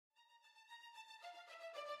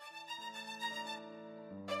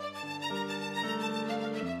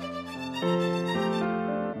Okay,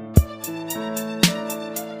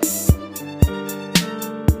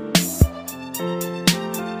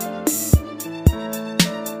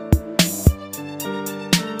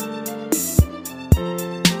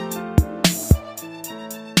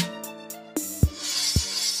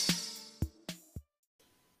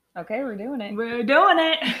 we're doing it. We're doing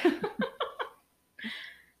it.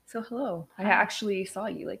 So hello. I Hi. actually saw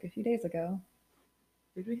you like a few days ago.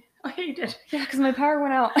 Did we? Oh, yeah, you did. Yeah, because my power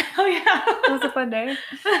went out. Oh, yeah. It was a fun day.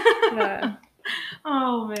 Yeah.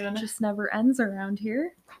 Oh, man. It just never ends around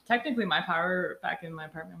here. Technically, my power back in my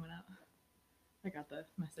apartment went out. I got the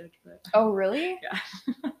message, but... Oh, really? Yeah.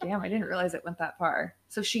 Damn, I didn't realize it went that far.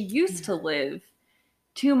 So she used to live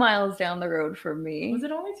 2 miles down the road from me. Was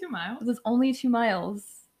it only 2 miles? It was only 2 miles.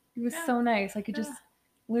 It was Yeah. so nice. I could Yeah. just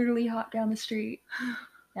literally hop down the street.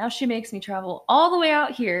 Now she makes me travel all the way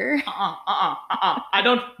out here. I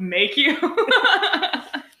don't make you.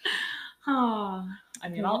 Oh, I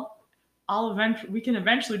mean, I'll eventually, we can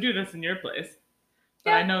eventually do this in your place.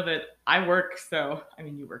 But Yeah. I know that I work, so, I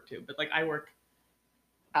mean, you work too, but like I work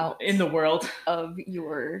Out in the world of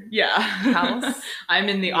your house. I'm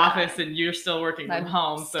in the Yeah. office and you're still working from I'm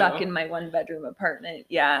home. stuck in my 1-bedroom apartment.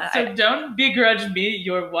 Yeah. So don't begrudge me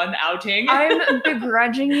your one outing. I'm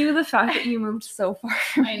begrudging you the fact that you moved so far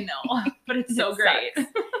from I me. know, but it's so It great.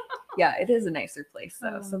 sucks. Yeah, it is a nicer place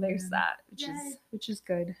though. Oh, So there's man. that, Yay. which is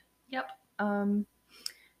good. Yep.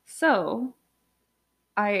 So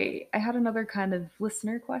I had another kind of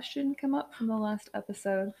listener question come up from the last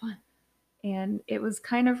episode. Fun. And it was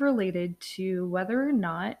kind of related to whether or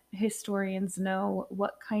not historians know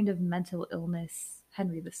what kind of mental illness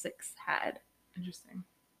Henry VI had. Interesting.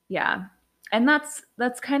 Yeah. And that's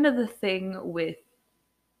kind of the thing with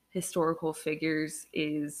historical figures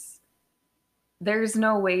is there's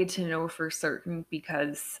no way to know for certain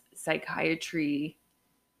because psychiatry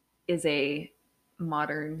is a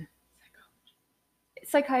modern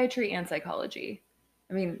psychiatry and psychology.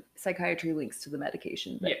 I mean, psychiatry links to the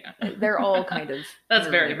medication, but Yeah. they're all kind of That's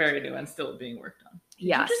very, interlinked. very new and still being worked on. Did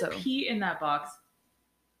Yeah, you just so pee in that box?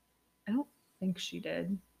 I don't think she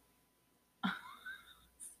did.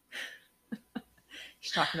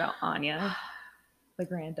 She's talking about Anya, the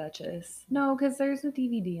Grand Duchess. No, because there's a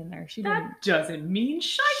DVD in there. She didn't. That doesn't mean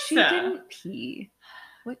She shite. didn't pee.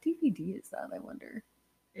 What DVD is that? I wonder.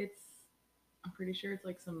 I'm pretty sure it's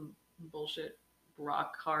like some bullshit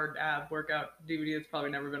rock hard ab workout DVD that's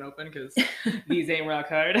probably never been opened because these ain't rock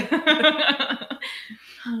hard.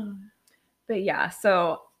 But yeah,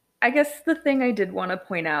 so I guess the thing I did want to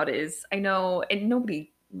point out is I know, and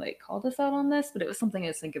nobody like called us out on this, but it was something I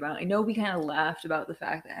was thinking about. I know we kind of laughed about the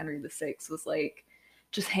fact that Henry VI was like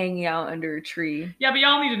just hanging out under a tree. Yeah, but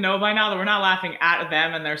y'all need to know by now that we're not laughing at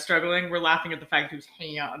them and they're struggling. We're laughing at the fact that he was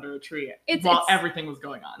hanging out under a tree while everything was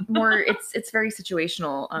going on. It's very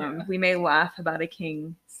situational. Yeah. We may laugh about a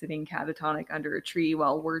king sitting catatonic under a tree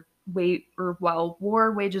while while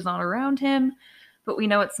war wages on around him, but we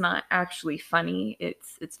know it's not actually funny.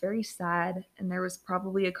 It's very sad, and there was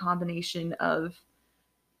probably a combination of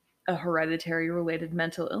a hereditary related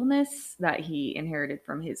mental illness that he inherited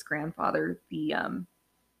from his grandfather,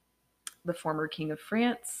 the former king of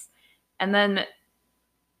France. And then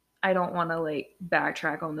I don't want to like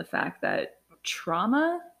backtrack on the fact that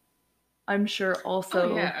trauma, I'm sure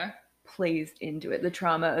also plays into it. The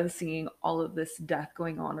trauma of seeing all of this death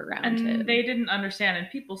going on around him. And they didn't understand, and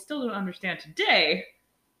people still don't understand today,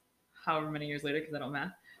 however many years later, because I don't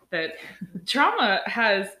math, that trauma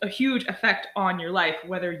has a huge effect on your life,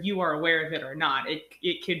 whether you are aware of it or not.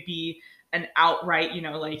 It could be an outright,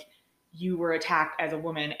 like you were attacked as a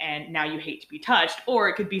woman and now you hate to be touched, or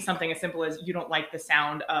it could be something as simple as you don't like the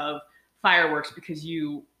sound of fireworks because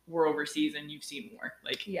you were overseas and you've seen war.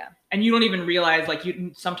 And you don't even realize,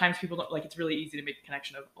 sometimes people don't, it's really easy to make the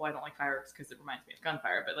connection of, I don't like fireworks because it reminds me of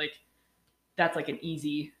gunfire, but that's an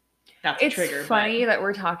easy... That's a trigger. It's funny that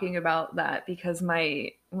we're talking about that because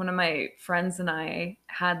one of my friends and I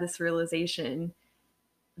had this realization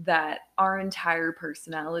that our entire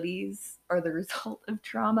personalities are the result of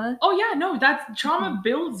trauma. Oh yeah, no, that's trauma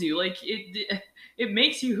builds you. It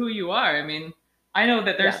makes you who you are. I mean, I know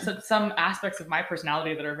that there's some aspects of my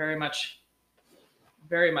personality that are very much.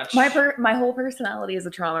 My whole personality is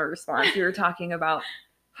a trauma response. We were talking about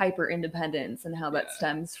hyper independence and how that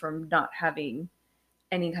stems from not having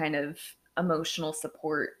any kind of emotional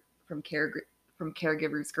support from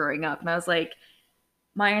caregivers growing up. And I was like,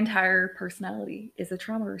 my entire personality is a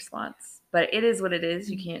trauma response, but it is what it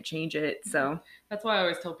is. You can't change it. So that's why I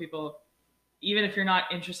always tell people, even if you're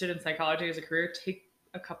not interested in psychology as a career, take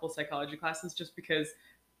a couple psychology classes, just because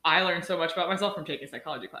I learned so much about myself from taking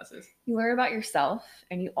psychology classes You learn about yourself,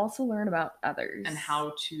 and you also learn about others. and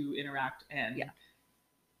how to interact and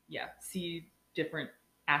see different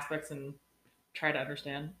aspects and try to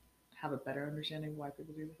understand, have a better understanding why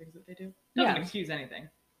people do the things that they do. Doesn't excuse anything.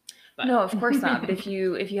 But. No, of course not. But if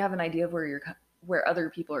you have an idea of where other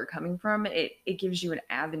people are coming from, it gives you an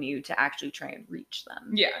avenue to actually try and reach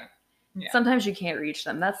them. Yeah. Sometimes you can't reach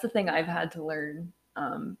them. That's the thing I've had to learn.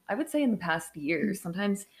 I would say in the past year,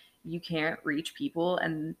 sometimes you can't reach people,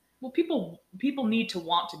 and well, people need to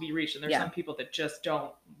want to be reached, and there's some people that just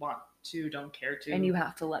don't want to, don't care to, and you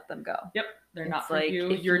have to let them go. Yep, they're not for like, you.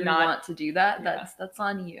 If you're you not want to do that, that's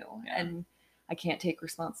on you, and I can't take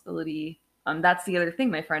responsibility. That's the other thing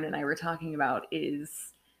my friend and I were talking about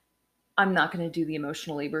is I'm not going to do the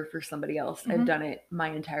emotional labor for somebody else. I've done it my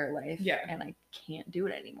entire life, and I can't do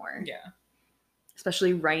it anymore. Yeah.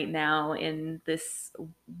 Especially right now in this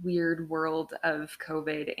weird world of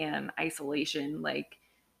COVID and isolation, like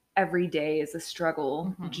every day is a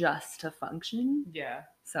struggle just to function. Yeah.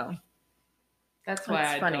 So that's why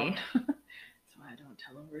that's funny. That's why I don't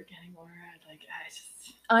telework anymore.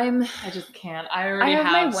 I just can't. I already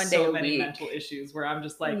have so many mental issues where I'm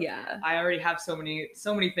just like, I already have so many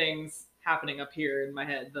things happening up here in my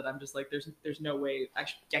head that I'm just like, there's no way I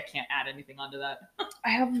can't add anything onto that. I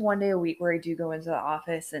have one day a week where I do go into the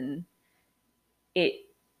office, and it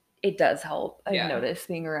does help. I've noticed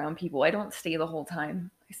being around people. I don't stay the whole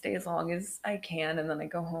time. I stay as long as I can, and then I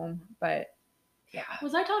go home. But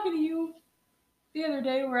was I talking to you the other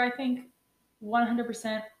day where I think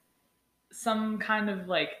 100% some kind of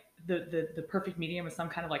like the perfect medium is some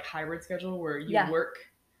kind of like hybrid schedule where you work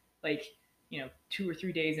like 2 or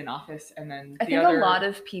 3 days in office, and then I think a lot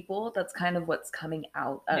of people, that's kind of what's coming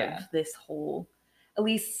out of this whole, at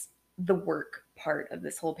least the work part of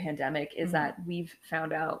this whole pandemic, is that we've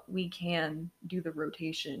found out we can do the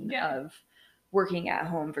rotation of working at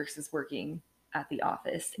home versus working at the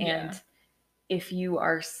office. And if you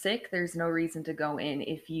are sick, there's no reason to go in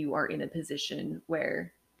if you are in a position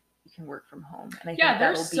where you can work from home. And I think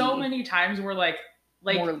there's so many times where like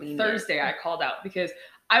Thursday I called out because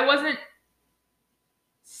I wasn't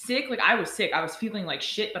sick. Like I was sick. I was feeling like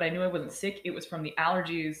shit, but I knew I wasn't sick. It was from the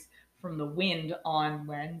allergies from the wind on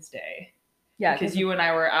Wednesday. Yeah. Because you and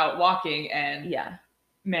I were out walking, and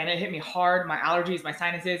man, it hit me hard. My allergies, my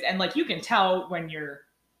sinuses. And like you can tell when you're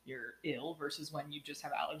ill versus when you just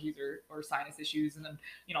have allergies or sinus issues. And then,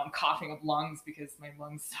 I'm coughing up lungs because my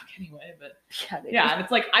lungs suck anyway. But and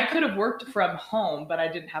it's like I could have worked from home, but I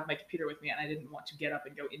didn't have my computer with me, and I didn't want to get up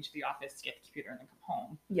and go into the office to get the computer and then come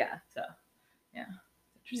home. Yeah. So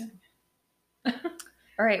interesting.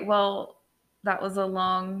 All right. Well, that was a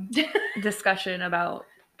long discussion about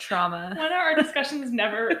trauma. One of our discussions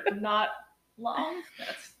never not long.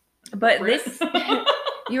 But this,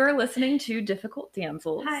 you are listening to Difficult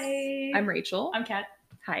Damsels. Hi. I'm Rachel. I'm Kat.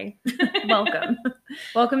 Hi. Welcome.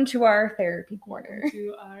 Welcome to our therapy corner. Welcome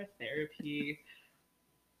to our therapy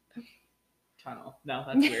tunnel. No,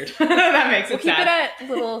 that's weird. That makes it sad. Keep it at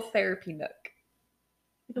little therapy nook.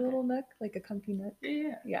 Like a little nook, like a comfy nook.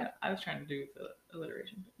 Yeah. I was trying to do the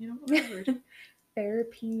alliteration, but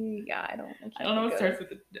therapy. Yeah, I don't know what starts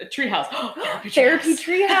with a treehouse. Therapy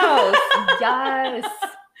treehouse. Yes.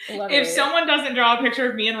 Love if someone doesn't draw a picture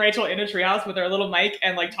of me and Rachel in a treehouse with our little mic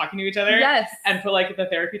and like talking to each other, and put like the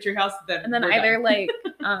therapy treehouse, then either done. Like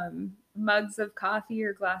mugs of coffee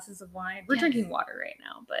or glasses of wine. We're drinking water right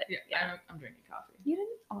now, but I'm drinking coffee. You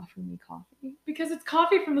didn't offer me coffee because it's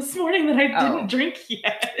coffee from this morning that I didn't drink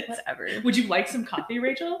yet. Whatever. Would you like some coffee,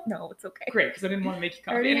 Rachel? No, it's okay. Great, because I didn't want to make you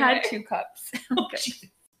coffee. I already had 2 cups. Okay.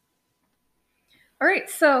 All right,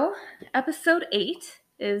 so episode 8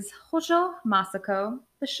 is Hojo Masako,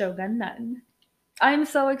 the Shogun Nun. I'm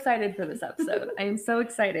so excited for this episode. I am so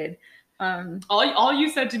excited. All you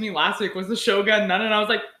said to me last week was the Shogun Nun, and I was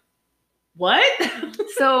like, what?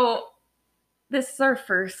 So this is our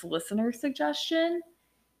first listener suggestion.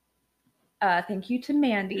 Thank you to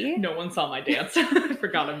Mandy. No one saw my dance. I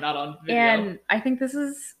forgot I'm not on video. And I think this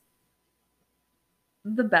is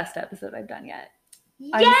the best episode I've done yet.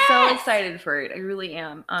 Yes! I'm so excited for it. I really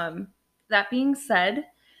am. That being said,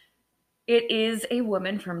 it is a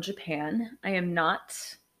woman from Japan. I am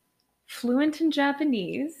not fluent in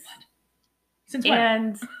Japanese. What? Since when?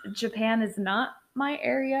 And Japan is not my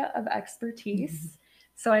area of expertise.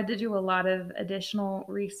 So I had to do a lot of additional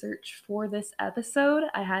research for this episode.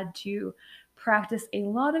 I had to practice a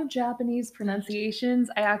lot of Japanese pronunciations.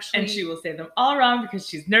 And she will say them all wrong because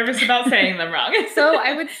she's nervous about saying them wrong. So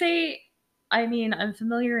I would say, I'm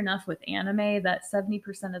familiar enough with anime that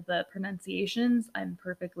 70% of the pronunciations I'm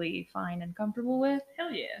perfectly fine and comfortable with.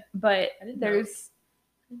 Hell yeah. But there's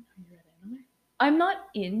didn't know you read anime. I'm not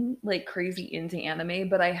like crazy into anime,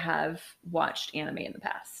 but I have watched anime in the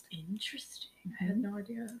past. Interesting. I had no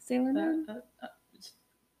idea. Sailor Moon,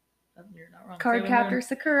 You're not wrong. Cardcaptor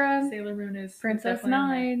Sakura, Sailor Moon is Princess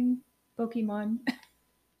definitely in there. Nine, Pokemon.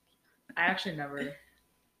 I actually never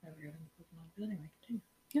got into Pokemon, but anyway, continue.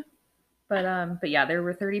 But yeah, there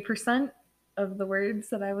were 30% of the words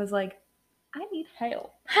that I was like, I need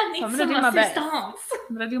help. I need I'm gonna some do my best. assistance.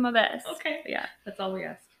 I'm gonna do my best. Okay. But yeah. That's all we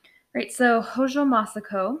ask. Right, so Hojo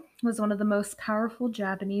Masako was one of the most powerful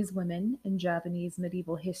Japanese women in Japanese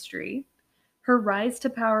medieval history. Her rise to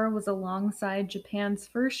power was alongside Japan's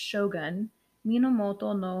first shogun,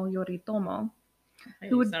 Minamoto no Yoritomo. Hey,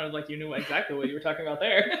 Who you would- sounded like you knew exactly what you were talking about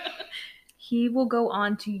there. He will go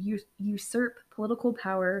on to usurp political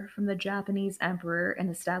power from the Japanese emperor and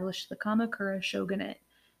establish the Kamakura shogunate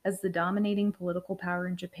as the dominating political power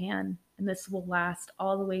in Japan, and this will last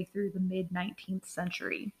all the way through the mid-19th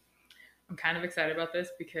century. I'm kind of excited about this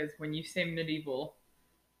because when you say medieval,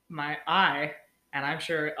 and I'm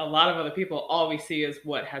sure a lot of other people, all we see is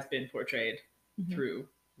what has been portrayed through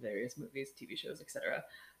various movies, TV shows, etc.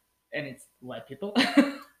 And it's white people.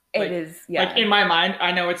 It is, yeah. Like in my mind,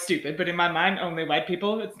 I know it's stupid, but in my mind, only white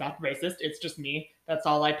people. It's not racist. It's just me. That's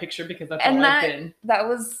all I picture because that's all I've been. That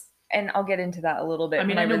was, and I'll get into that a little bit. I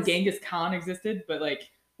mean, I know Genghis Khan existed, but like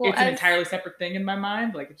it's an entirely separate thing in my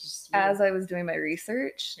mind. Like it's just weird. As I was doing my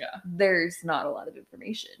research, there's not a lot of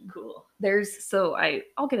information. Cool.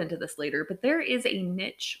 I'll get into this later, but there is a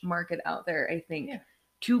niche market out there, I think,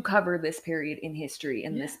 to cover this period in history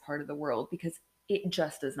in this part of the world because it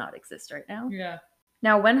just does not exist right now. Yeah.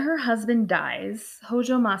 Now, when her husband dies,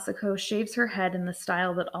 Hojo Masako shaves her head in the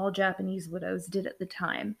style that all Japanese widows did at the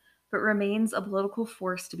time, but remains a political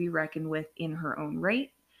force to be reckoned with in her own right,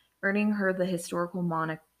 earning her the historical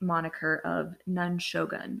moniker of Nun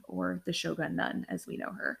Shogun, or the Shogun Nun as we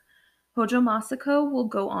know her. Hojo Masako will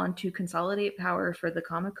go on to consolidate power for the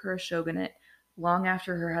Kamakura shogunate long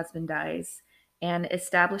after her husband dies, and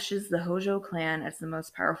establishes the Hojo clan as the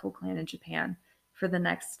most powerful clan in Japan for the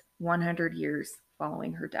next 100 years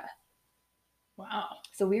following her death. Wow.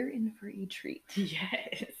 So we're in for a treat.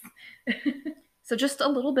 Yes. So just a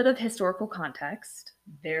little bit of historical context.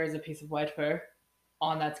 There's a piece of white fur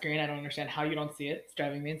on that screen. I don't understand how you don't see it. It's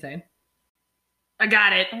driving me insane. I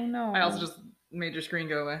got it. Oh no. I also just made your screen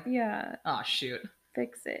go away. Yeah. Oh shoot.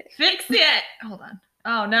 Fix it. Fix it! Hold on.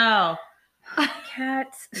 Oh no.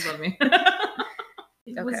 Cat. You love me.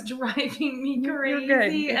 It was driving me crazy. You're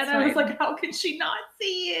good. And I was like, how could she not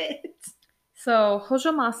see it? So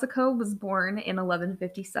Hojo Masako was born in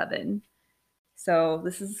 1157. So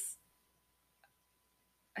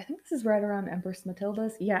I think this is right around Empress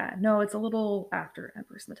Matilda's. Yeah, no, it's a little after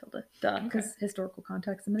Empress Matilda. Duh, because historical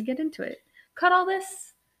context. I'm going to get into it. Cut all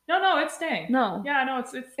this. No, it's staying. No. Yeah, no,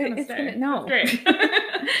 it's going to stay. No. It's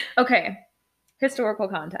great. Okay, historical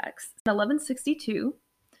context. In 1162,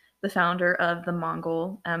 the founder of the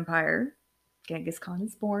Mongol Empire, Genghis Khan,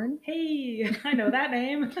 is born. Hey, I know that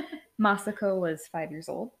name. Masako was 5 years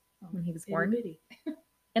old when he was born. Bitty.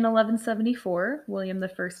 In 1174, William I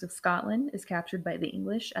of Scotland is captured by the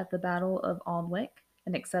English at the Battle of Alnwick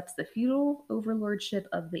and accepts the feudal overlordship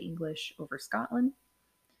of the English over Scotland.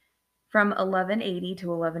 From 1180 to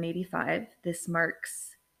 1185, this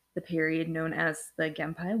marks the period known as the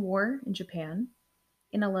Genpei War in Japan.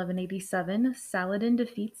 In 1187, Saladin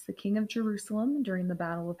defeats the King of Jerusalem during the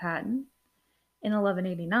Battle of Hattin. In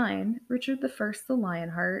 1189, Richard I the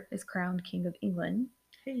Lionheart is crowned King of England.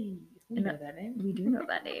 Hey, we know that name. We do know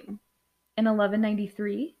that name. In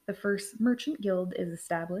 1193, the first merchant guild is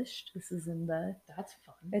established. This is in the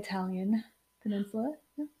Italian peninsula.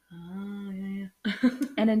 Yeah. Oh, yeah.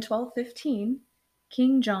 And in 1215,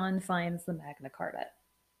 King John signs the Magna Carta.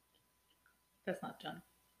 That's not John.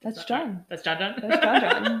 That's John. That's John. That's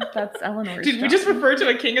John. That's Eleanor's Did we just refer to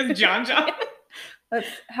a king as John? That's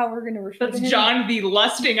how we're going to refer to him. That's John the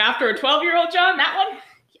lusting after a 12-year-old John? That one?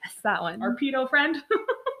 Yes, that one. Our pedo friend?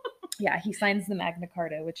 Yeah, he signs the Magna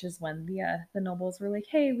Carta, which is when the nobles were like,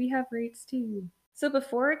 hey, we have rights too. So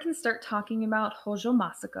before I can start talking about Hojo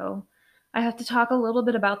Masako, I have to talk a little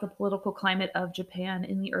bit about the political climate of Japan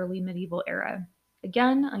in the early medieval era.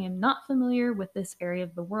 Again, I am not familiar with this area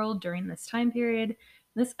of the world during this time period.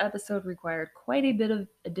 This episode required quite a bit of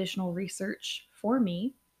additional research for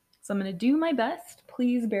me, so I'm going to do my best.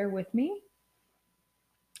 Please bear with me.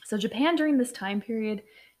 So Japan during this time period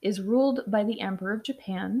is ruled by the Emperor of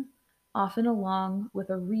Japan, often along with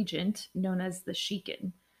a regent known as the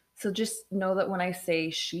Shikin. So just know that when I say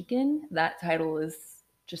Shikin, that title is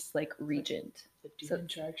just like regent. The dude in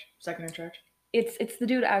charge? Second in charge? It's the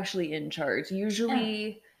dude actually in charge.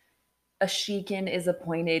 Usually A shikin is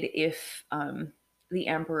appointed if the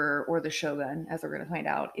emperor or the shogun, as we're going to find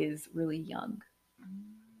out, is really young.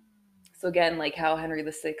 So again, like how Henry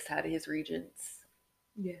VI had his regents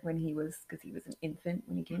when he was, because he was an infant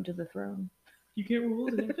when he came to the throne. You can't rule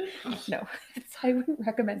as an infant? No, I wouldn't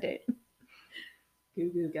recommend it. Goo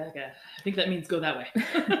goo gaga. I think that means go that way.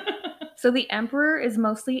 So the emperor is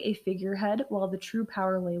mostly a figurehead, while the true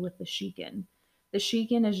power lay with the shikin. The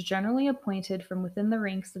shikin is generally appointed from within the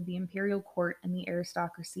ranks of the imperial court and the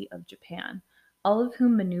aristocracy of Japan, all of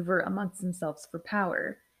whom maneuver amongst themselves for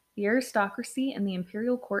power. The aristocracy and the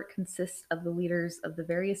imperial court consist of the leaders of the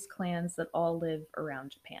various clans that all live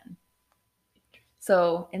around Japan.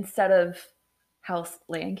 So instead of House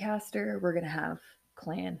Lancaster, we're going to have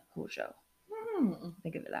Clan Hojo.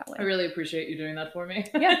 Think of it that way. I really appreciate you doing that for me.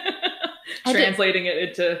 Yeah. Translating it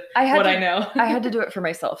into what I know. I had to do it for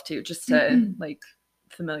myself too, just to like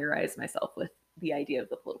familiarize myself with the idea of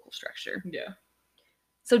the political structure. Yeah.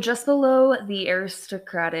 So just below the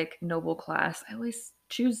aristocratic noble class, I always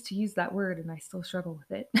choose to use that word and I still struggle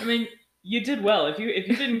with it. I mean, you did well. If you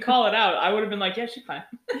didn't call it out, I would have been like, yeah, she's fine.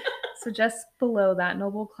 So just below that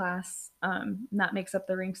noble class, that makes up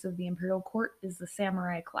the ranks of the imperial court, is the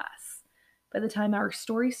samurai class. By the time our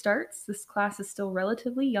story starts, this class is still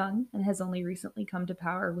relatively young and has only recently come to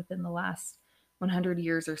power within the last 100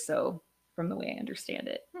 years or so, from the way I understand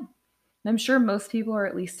it. And I'm sure most people are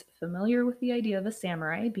at least familiar with the idea of a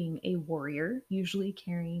samurai being a warrior, usually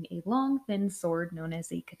carrying a long, thin sword known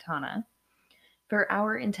as a katana. For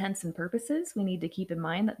our intents and purposes, we need to keep in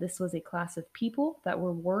mind that this was a class of people that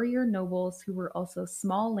were warrior nobles who were also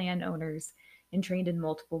small landowners and trained in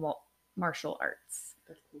multiple martial arts.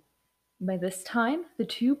 That's cool. By this time, the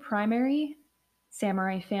two primary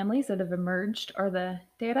samurai families that have emerged are the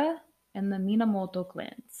Taira and the Minamoto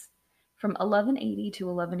clans. From 1180 to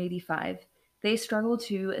 1185, they struggled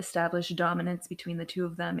to establish dominance between the two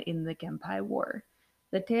of them in the Genpei War.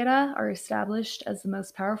 The Taira are established as the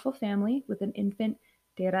most powerful family, with an infant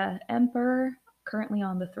Taira emperor currently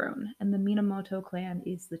on the throne, and the Minamoto clan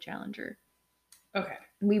is the challenger. Okay.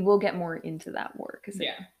 We will get more into that war because it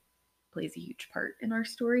plays a huge part in our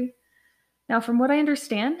story. Now, from what I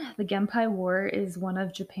understand, the Genpei War is one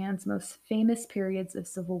of Japan's most famous periods of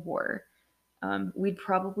civil war. We'd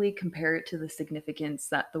probably compare it to the significance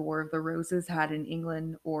that the War of the Roses had in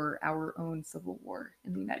England or our own Civil War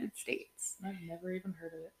in the United States. I've never even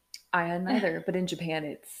heard of it. I hadn't either, but in Japan,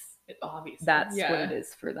 it's obviously that's what it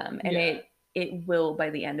is for them, and it will, by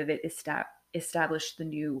the end of it, establish the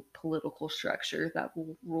new political structure that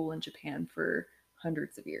will rule in Japan for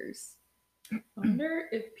hundreds of years. I wonder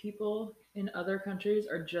if people in other countries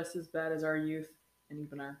are just as bad as our youth and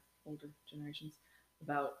even our older generations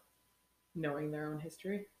about knowing their own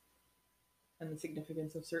history and the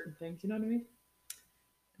significance of certain things. You know what I mean?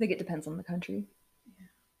 I think it depends on the country. Yeah.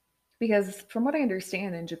 Because from what I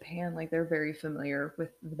understand, in Japan, like, they're very familiar with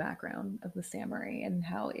the background of the samurai and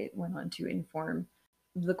how it went on to inform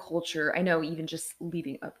the culture. I know even just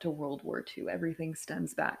leading up to World War II, everything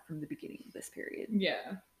stems back from the beginning of this period.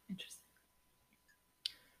 Yeah. Interesting.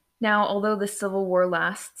 Now, although the civil war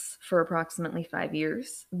lasts for approximately 5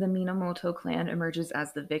 years, the Minamoto clan emerges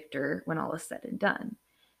as the victor when all is said and done.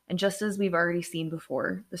 And just as we've already seen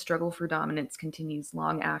before, the struggle for dominance continues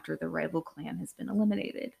long after the rival clan has been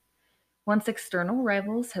eliminated. Once external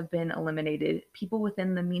rivals have been eliminated, people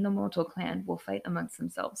within the Minamoto clan will fight amongst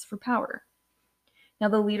themselves for power. Now,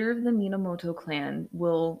 the leader of the Minamoto clan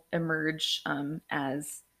will emerge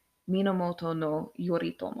as Minamoto no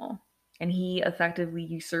Yoritomo, and he effectively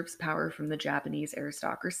usurps power from the Japanese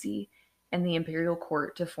aristocracy and the imperial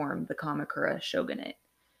court to form the Kamakura shogunate.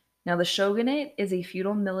 Now, the shogunate is a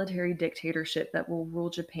feudal military dictatorship that will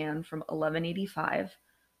rule Japan from 1185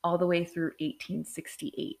 all the way through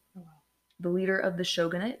 1868. Oh, wow. The leader of the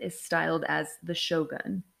shogunate is styled as the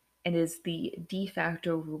shogun and is the de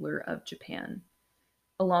facto ruler of Japan,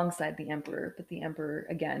 alongside the emperor. But the emperor,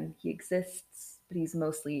 again, he exists, but he's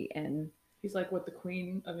mostly in... He's like what the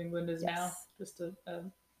Queen of England is now, just a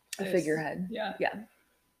figurehead. Yeah.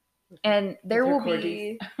 And there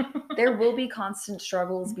will be constant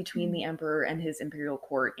struggles between the emperor and his imperial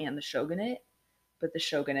court and the shogunate, but the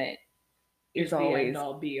shogunate is always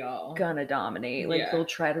gonna dominate. Like, they'll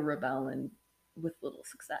try to rebel, and with little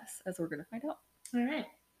success, as we're gonna find out. All right.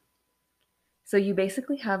 So you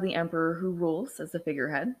basically have the emperor who rules as the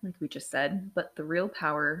figurehead, like we just said, but the real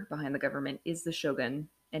power behind the government is the shogun,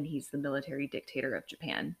 and he's the military dictator of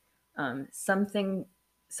Japan. Some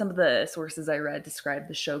of the sources I read describe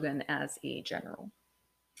the shogun as a general.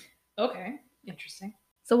 Okay, interesting.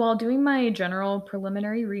 So while doing my general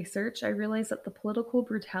preliminary research, I realized that the political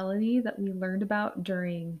brutality that we learned about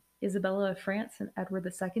during Isabella of France and Edward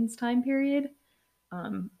II's time period,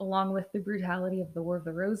 along with the brutality of the War of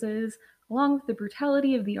the Roses, along with the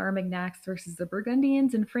brutality of the Armagnacs versus the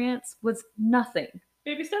Burgundians in France, was nothing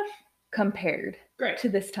Baby stuff. compared Great. to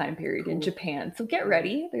this time period in Cool. Japan. So get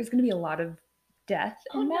ready. There's going to be a lot of death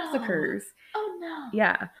and Oh, no. massacres. Oh no.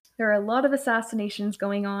 Yeah. There are a lot of assassinations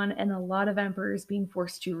going on and a lot of emperors being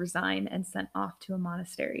forced to resign and sent off to a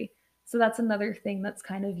monastery. So that's another thing that's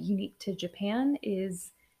kind of unique to Japan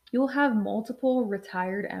is you'll have multiple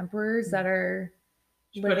retired emperors that are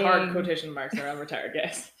You put hard living- quotation marks around retired,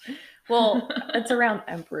 yes. Well, it's around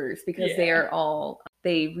emperors because they Yeah. are all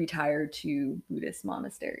they retired to Buddhist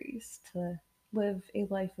monasteries to live a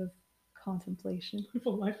life of contemplation. Live a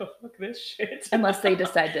life of fuck this shit. Unless they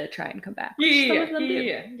decide to try and come back. which some of them do.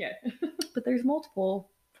 Yeah. But there's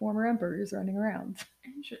multiple former emperors running around.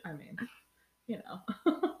 I mean, you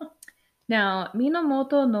know. Now,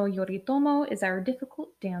 Minamoto no Yoritomo is our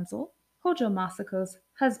difficult damsel, Hojo Masako's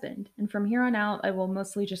husband, and from here on out, I will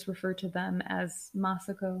mostly just refer to them as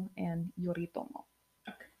Masako and Yoritomo.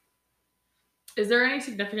 Is there any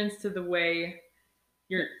significance to the way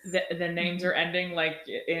the names are ending, like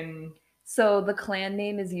in... So the clan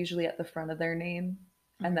name is usually at the front of their name,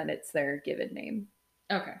 and then it's their given name.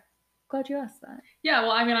 Okay. Glad you asked that. Yeah,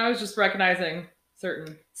 well, I mean, I was just recognizing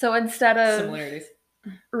certain So instead of similarities.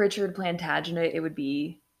 Richard Plantagenet, it would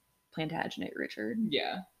be Plantagenet Richard.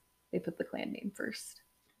 Yeah. They put the clan name first.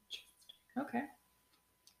 Okay.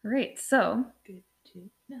 All right, so Good to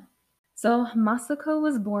know. So Masako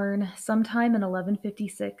was born sometime in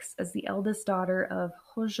 1156 as the eldest daughter of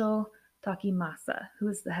Hojo Takimasa, who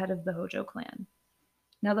is the head of the Hojo clan.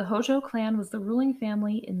 Now the Hojo clan was the ruling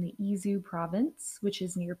family in the Izu province, which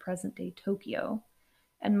is near present-day Tokyo,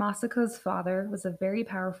 and Masako's father was a very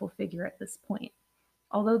powerful figure at this point.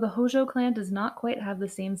 Although the Hojo clan does not quite have the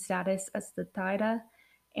same status as the Taira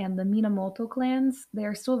and the Minamoto clans, they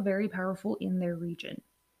are still very powerful in their region.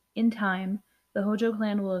 In time, the Hojo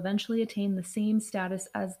clan will eventually attain the same status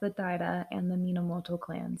as the Taira and the Minamoto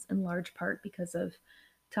clans, in large part because of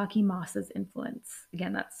Takimasa's influence.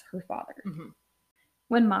 Again, that's her father. Mm-hmm.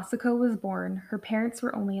 When Masako was born, her parents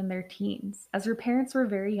were only in their teens. As her parents were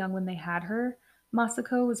very young when they had her,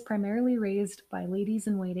 Masako was primarily raised by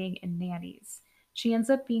ladies-in-waiting and nannies. She ends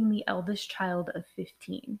up being the eldest child of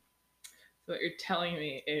 15. So what you're telling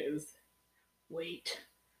me is, wait.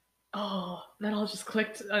 Oh, that all just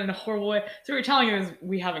clicked in a horrible way. So what you're telling me is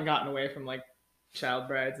we haven't gotten away from like child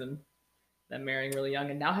brides and them marrying really young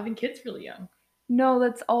and now having kids really young. No,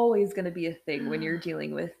 that's always going to be a thing when you're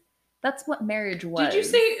dealing with. That's what marriage was. Did you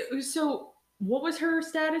say so? What was her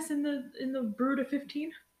status in the brood of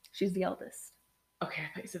 15? She's the eldest. Okay,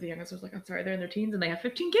 I thought you said the youngest. I was like, I'm sorry, they're in their teens and they have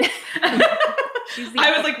 15 kids. She's the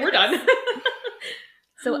I was like, we're done.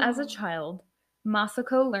 So as a child,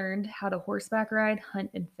 Masako learned how to horseback ride,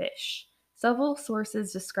 hunt, and fish. Several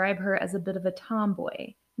sources describe her as a bit of a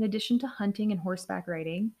tomboy. In addition to hunting and horseback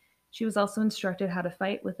riding, she was also instructed how to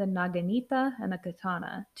fight with a naginata and a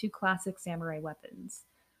katana, two classic samurai weapons.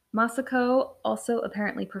 Masako also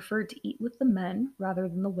apparently preferred to eat with the men rather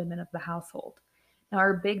than the women of the household. Now,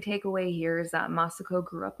 our big takeaway here is that Masako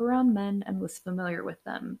grew up around men and was familiar with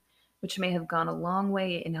them, which may have gone a long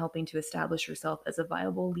way in helping to establish herself as a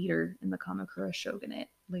viable leader in the Kamakura shogunate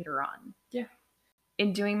later on. Yeah.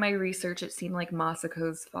 In doing my research, it seemed like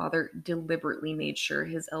Masako's father deliberately made sure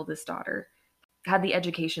his eldest daughter had the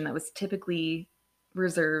education that was typically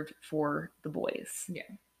reserved for the boys. Yeah.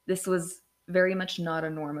 This was very much not a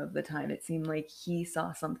norm of the time. It seemed like he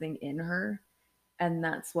saw something in her, and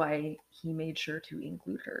that's why he made sure to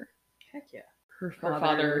include her. Heck yeah. Her Her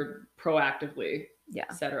father proactively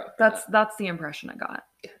set her up. That's the impression I got.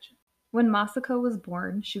 Gotcha. When Masako was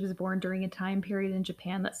born, she was born during a time period in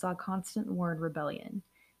Japan that saw constant war and rebellion.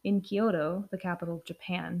 In Kyoto, the capital of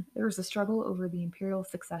Japan, there was a struggle over the imperial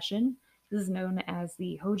succession. This is known as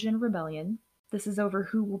the Hojin Rebellion. This is over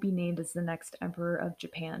who will be named as the next emperor of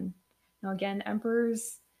Japan. Now again,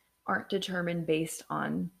 emperors aren't determined based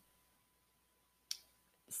on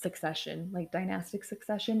succession, like dynastic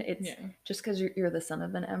succession. It's just because you're the son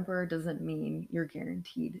of an emperor doesn't mean you're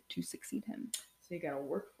guaranteed to succeed him. So you gotta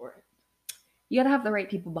work for it. You gotta have the right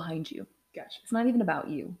people behind you. Gotcha. It's not even about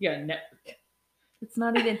you. Yeah, network. It's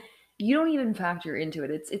not even, you don't even factor into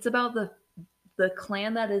it. It's about the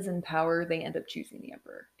clan that is in power, they end up choosing the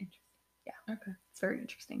emperor. Yeah. Okay. It's very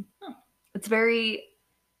interesting. Huh. It's very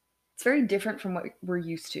different from what we're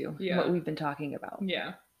used to, what we've been talking about.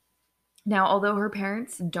 Yeah. Now, although her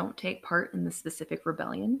parents don't take part in the specific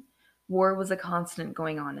rebellion, war was a constant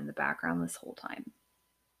going on in the background this whole time.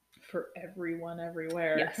 For everyone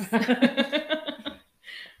everywhere. Yes.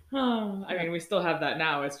 I mean, we still have that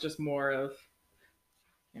now. It's just more of,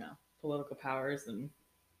 political powers and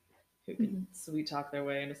who can sweet talk their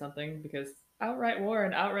way into something, because outright war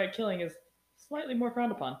and outright killing is slightly more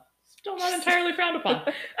frowned upon. Still not entirely frowned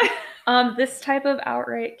upon. This type of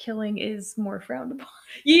outright killing is more frowned upon.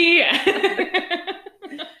 Yeah.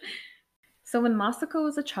 So when Masako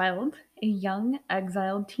was a child, a young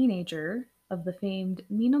exiled teenager of the famed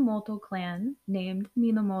Minamoto clan named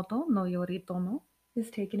Minamoto no Yoritomo is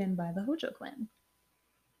taken in by the Hojo clan.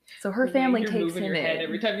 So her family takes him your in. head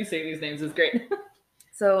every time you say these names is great.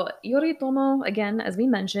 So Yoritomo, again, as we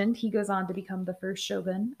mentioned, he goes on to become the first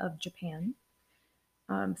shogun of Japan.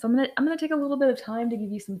 So I'm gonna take a little bit of time to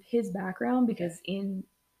give you some of his background, because in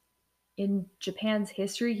Japan's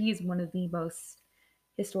history, he's one of the most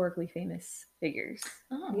historically famous figures.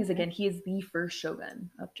 Because again, he is the first shogun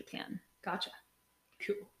of Japan. Gotcha.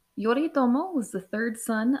 Cool. Yoritomo was the third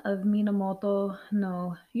son of Minamoto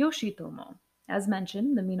no Yoshitomo. As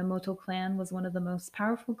mentioned, the Minamoto clan was one of the most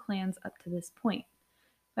powerful clans up to this point.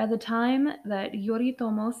 By the time that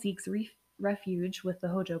Yoritomo seeks refuge with the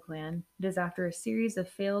Hojo clan, it is after a series of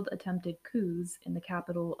failed attempted coups in the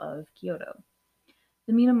capital of Kyoto.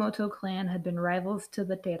 The Minamoto clan had been rivals to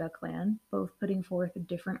the Taira clan, both putting forth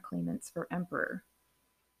different claimants for emperor.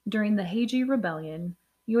 During the Heiji Rebellion,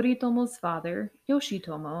 Yoritomo's father,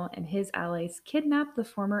 Yoshitomo, and his allies kidnapped the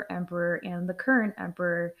former emperor and the current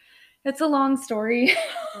emperor. It's a long story.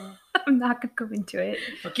 I'm not going to go into it.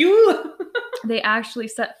 Fuck you! They actually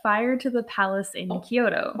set fire to the palace in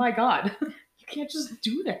Kyoto. My God. You can't just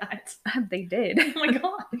do that. They did. Oh my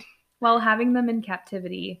God. While having them in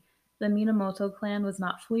captivity, the Minamoto clan was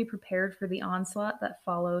not fully prepared for the onslaught that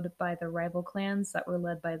followed by the rival clans that were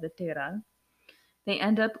led by the Taira. They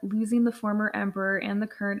end up losing the former emperor and the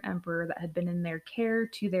current emperor that had been in their care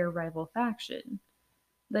to their rival faction.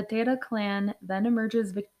 The Taira clan then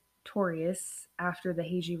emerges victorious after the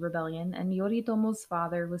Heiji Rebellion, and Yoritomo's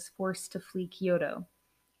father was forced to flee Kyoto.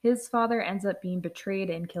 His father ends up being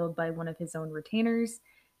betrayed and killed by one of his own retainers,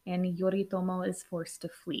 and Yoritomo is forced to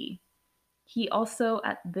flee. He also,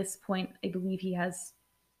 at this point, I believe he has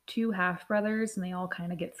 2 half-brothers, and they all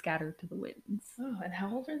kind of get scattered to the winds. Oh, and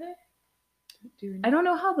how old are they? I don't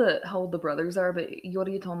know how old the brothers are, but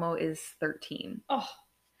Yoritomo is 13. Oh,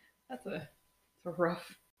 that's a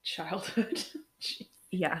rough childhood.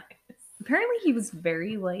 Yeah. Apparently he was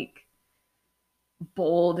very,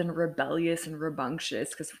 bold and rebellious and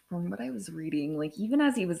rambunctious, because from what I was reading, even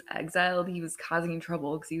as he was exiled, he was causing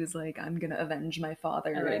trouble because he was like, I'm going to avenge my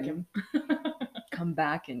father and come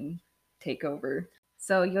back and take over.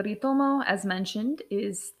 So Yoritomo, as mentioned,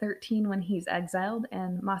 is 13 when he's exiled,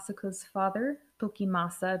 and Masako's father,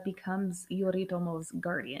 Tokimasa, becomes Yoritomo's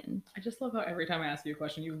guardian. I just love how every time I ask you a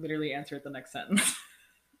question, you literally answer it the next sentence.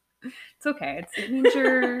 It's okay. It means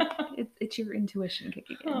it's your intuition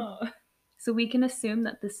kicking in. Oh. So we can assume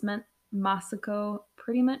that this meant Masako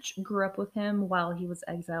pretty much grew up with him while he was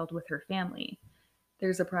exiled with her family.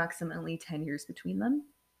 There's approximately 10 years between them.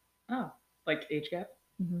 Oh, like age gap?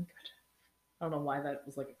 Mm-hmm. Gotcha. I don't know why that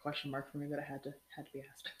was like a question mark for me, but it had to be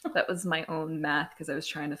asked. That was my own math, because I was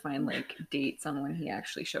trying to find dates on when he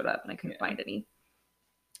actually showed up, and I couldn't find any.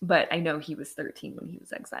 But I know he was 13 when he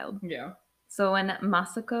was exiled. Yeah. So when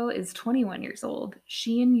Masako is 21 years old,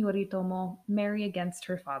 she and Yoritomo marry against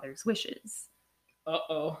her father's wishes.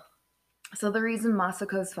 Uh-oh. So the reason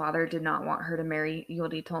Masako's father did not want her to marry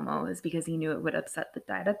Yoritomo is because he knew it would upset the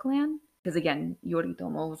Taira clan. Because again,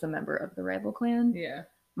 Yoritomo was a member of the rival clan. Yeah.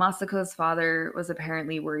 Masako's father was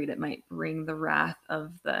apparently worried it might bring the wrath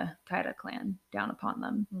of the Taira clan down upon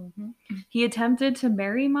them. Mm-hmm. He attempted to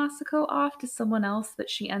marry Masako off to someone else, but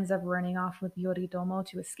she ends up running off with Yoritomo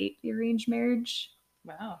to escape the arranged marriage.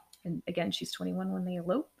 Wow. And again, she's 21 when they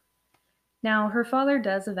elope. Now, her father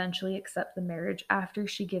does eventually accept the marriage after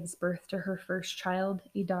she gives birth to her first child,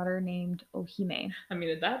 a daughter named Ohime. I mean,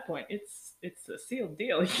 at that point, it's a sealed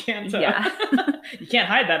deal. You can't you can't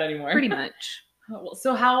hide that anymore. Pretty much.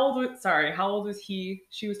 So how old was he?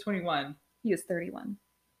 She was 21. He was 31.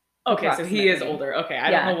 Okay, so he is older. Okay,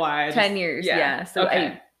 I don't know why. 10 years, yeah. So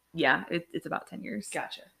okay. It's about 10 years.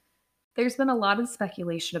 Gotcha. There's been a lot of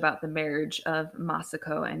speculation about the marriage of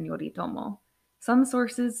Masako and Yoritomo. Some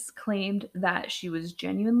sources claimed that she was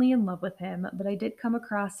genuinely in love with him, but I did come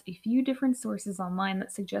across a few different sources online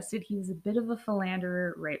that suggested he was a bit of a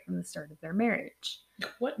philanderer right from the start of their marriage.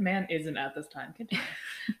 What man isn't at this time? Continue.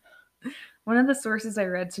 One of the sources I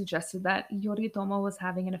read suggested that Yoritomo was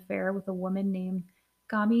having an affair with a woman named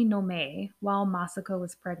Kami no Mae while Masako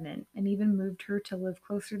was pregnant, and even moved her to live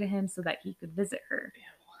closer to him so that he could visit her.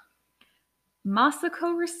 Ew.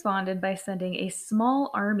 Masako responded by sending a small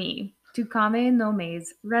army to Kame no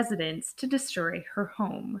Me's residence to destroy her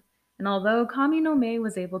home. And although Kame no Me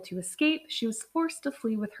was able to escape, she was forced to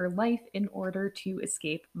flee with her life in order to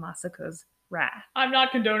escape Masako's wrath. I'm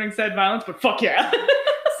not condoning said violence, but fuck yeah.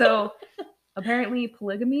 So apparently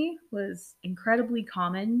polygamy was incredibly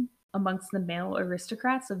common amongst the male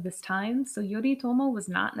aristocrats of this time, so Yoritomo was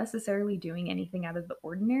not necessarily doing anything out of the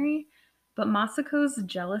ordinary, but Masako's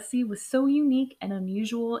jealousy was so unique and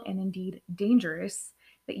unusual and indeed dangerous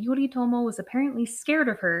that Yoritomo was apparently scared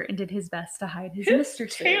of her and did his best to hide his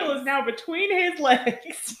mistresses. Tail is now between his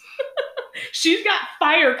legs. She's got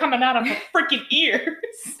fire coming out of her freaking ears.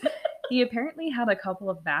 He apparently had a couple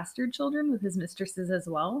of bastard children with his mistresses as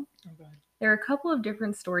well. Oh, God. There are a couple of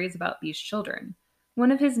different stories about these children.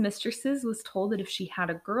 One of his mistresses was told that if she had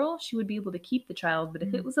a girl, she would be able to keep the child, but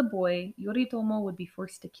if it was a boy, Yoritomo would be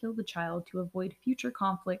forced to kill the child to avoid future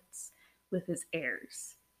conflicts with his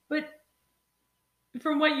heirs. But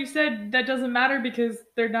from what you said, that doesn't matter because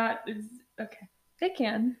they're not. Okay. They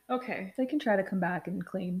can. Okay. They can try to come back and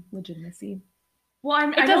claim legitimacy. Well,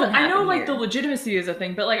 I know, like the legitimacy is a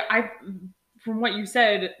thing, but like from what you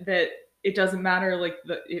said, that it doesn't matter, like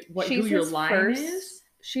who your line is.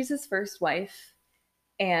 She's his first wife,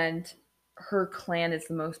 and her clan is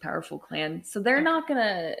the most powerful clan, so they're not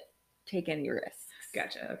gonna take any risks.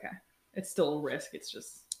 Gotcha. Okay, it's still a risk. It's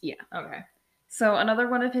just Okay. So another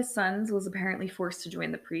one of his sons was apparently forced to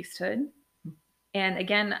join the priesthood. And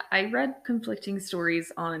again, I read conflicting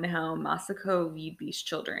stories on how Masako viewed these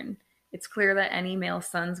children. It's clear that any male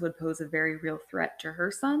sons would pose a very real threat to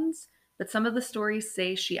her sons, but some of the stories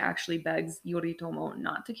say she actually begs Yoritomo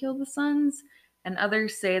not to kill the sons, and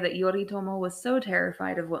others say that Yoritomo was so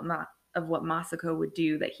terrified of what Masako would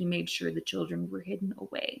do that he made sure the children were hidden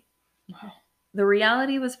away. Wow. The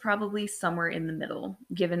reality was probably somewhere in the middle,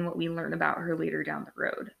 given what we learn about her later down the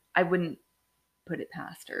road. I wouldn't put it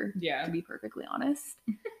past her, to be perfectly honest.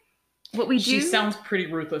 She sounds pretty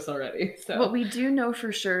ruthless already. So what we do know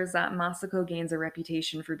for sure is that Masako gains a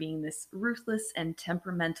reputation for being this ruthless and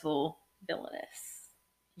temperamental villainess.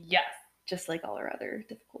 Yes. Just like all our other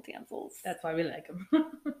difficult damsels. That's why we like them.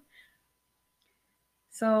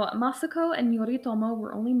 So Masako and Yoritomo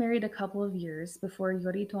were only married a couple of years before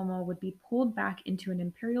Yoritomo would be pulled back into an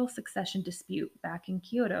imperial succession dispute back in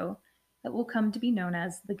Kyoto that will come to be known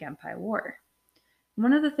as the Genpei War.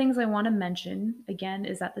 One of the things I want to mention, again,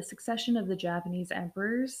 is that the succession of the Japanese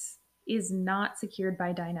emperors is not secured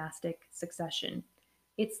by dynastic succession.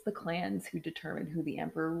 It's the clans who determine who the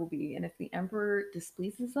emperor will be, and if the emperor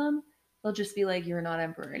displeases them, they'll just be like, you're not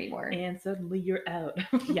emperor anymore. And suddenly you're out.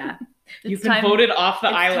 Yeah. You've been voted off the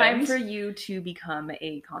island. It's time for you to become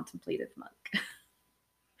a contemplative monk.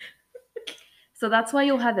 So that's why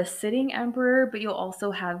you'll have a sitting emperor, but you'll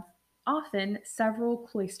also have often several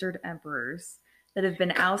cloistered emperors that have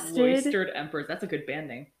been ousted. Cloistered emperors. That's a good band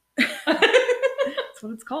name. That's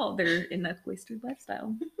what it's called. They're in that cloistered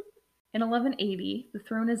lifestyle. In 1180, the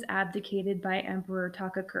throne is abdicated by Emperor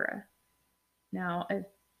Takakura. Now,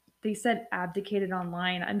 they said abdicated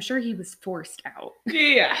online. I'm sure he was forced out.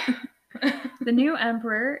 Yeah. The new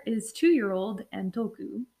emperor is 2-year-old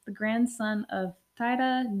Entoku, the grandson of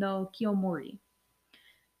Taira no Kiyomori.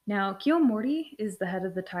 Now, Kiyomori is the head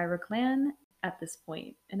of the Taira clan at this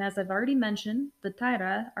point, and as I've already mentioned, the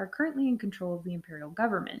Taira are currently in control of the imperial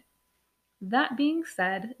government. That being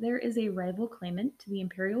said, there is a rival claimant to the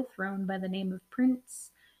imperial throne by the name of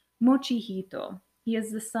Prince Mochihito. He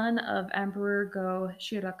is the son of Emperor Go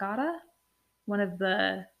Shirakara, one of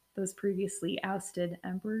those previously ousted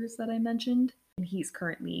emperors that I mentioned, and he's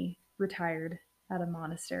currently retired at a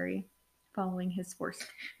monastery following his forced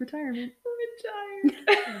retirement.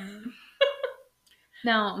 Retired.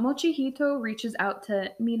 Now, Mochihito reaches out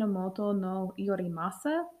to Minamoto no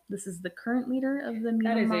Yorimasa. This is the current leader of the Minamoto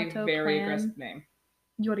That is a very clan. aggressive name.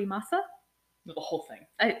 Yorimasa? The whole thing.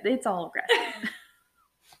 It's all aggressive.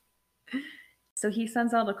 So he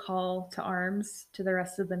sends out a call to arms to the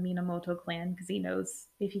rest of the Minamoto clan because he knows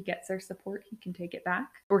if he gets their support, he can take it back,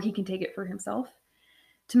 or he can take it for himself.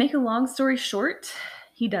 To make a long story short,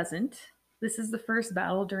 he doesn't. This is the first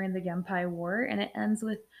battle during the Genpei War, and it ends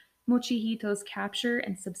with Mochihito's capture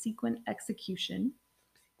and subsequent execution.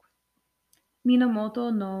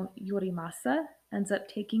 Minamoto no Yorimasa ends up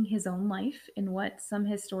taking his own life in what some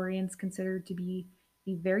historians consider to be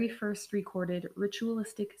the very first recorded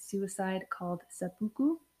ritualistic suicide called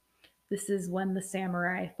seppuku. This is when the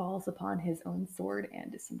samurai falls upon his own sword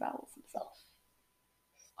and disembowels himself.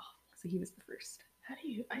 So he was the first.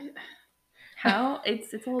 How?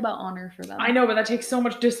 It's all about honor for them. I know, but that takes so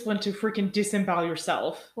much discipline to freaking disembowel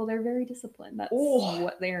yourself. Well, they're very disciplined. That's Oh.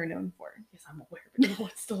 what they are known for. Yes, I'm aware,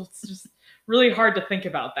 but it's just really hard to think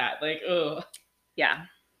about that. Like, ugh. Yeah.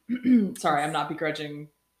 Sorry, I'm not begrudging.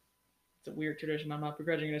 It's a weird tradition. I'm not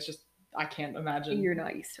begrudging it. It's just I can't imagine. You're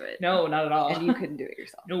not used to it. No, not at all. And you couldn't do it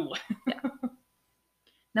yourself. No.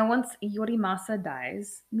 Now, once Yorimasa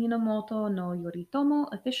dies, Minamoto no Yoritomo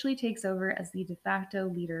officially takes over as the de facto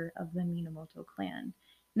leader of the Minamoto clan.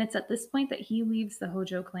 And it's at this point that he leaves the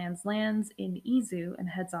Hojo clan's lands in Izu and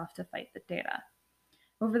heads off to fight the Deira.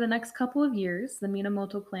 Over the next couple of years, the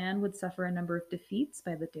Minamoto clan would suffer a number of defeats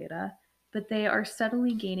by the Deira, but they are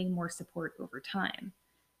steadily gaining more support over time.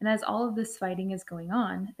 And as all of this fighting is going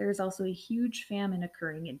on, there is also a huge famine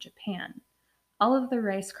occurring in Japan. All of the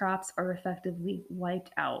rice crops are effectively wiped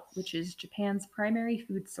out, which is Japan's primary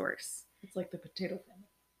food source. It's like the potato famine.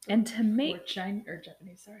 And to make... Or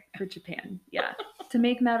Japanese, sorry. For Japan, yeah. To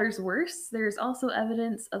make matters worse, there's also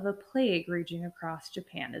evidence of a plague raging across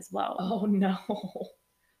Japan as well. Oh, no.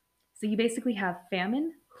 So you basically have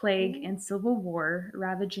famine, plague, and civil war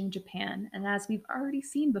ravaging Japan. And as we've already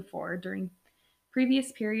seen before, during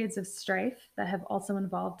previous periods of strife that have also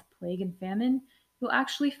involved plague and famine, you'll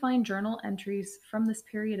actually find journal entries from this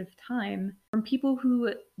period of time from people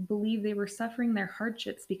who believe they were suffering their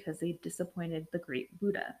hardships because they disappointed the great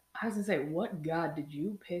Buddha. I was going to say, what god did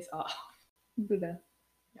you piss off? Buddha.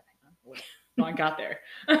 Yeah, no, I got there.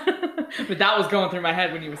 But that was going through my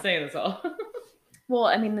head when you were saying this all. Well,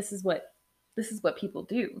 I mean, this is what people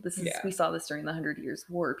do. Yeah. We saw this during the 100 Years'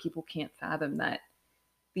 War. People can't fathom that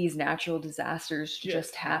these natural disasters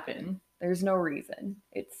just happen. There's no reason.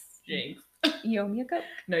 It's Jinx. You owe me a Coke.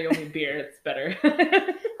 No, you owe me beer. It's better.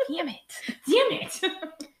 Damn it. Damn it.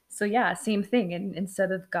 So yeah, same thing. And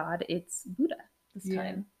instead of God, it's Buddha this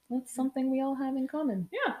time. That's something we all have in common.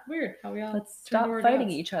 Yeah, weird. How we all Let's stop fighting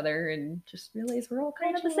each other and just realize we're all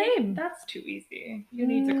kind of the same. That's too easy. You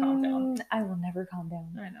need to calm down. I will never calm down.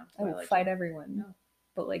 I know. I will fight everyone. No.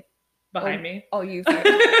 But like behind me. Oh, you fight.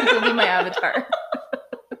 You'll be my avatar.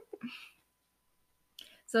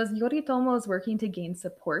 So as Yoritomo is working to gain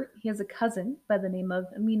support, he has a cousin by the name of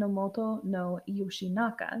Minamoto no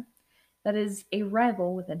Yoshinaka that is a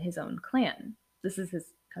rival within his own clan. This is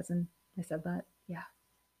his cousin. I said that? Yeah.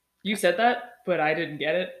 You said that, but I didn't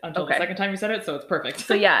get it until the second time you said it, so it's perfect.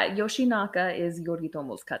 So yeah, Yoshinaka is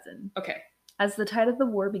Yoritomo's cousin. Okay. As the tide of the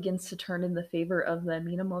war begins to turn in the favor of the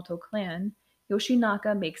Minamoto clan,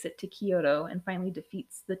 Yoshinaka makes it to Kyoto and finally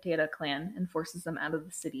defeats the Deira clan and forces them out of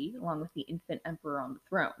the city, along with the infant emperor on the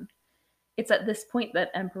throne. It's at this point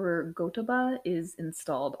that Emperor Go-Toba is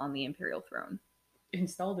installed on the imperial throne.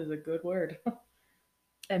 Installed is a good word.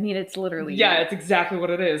 I mean, it's literally... Yeah, it's exactly what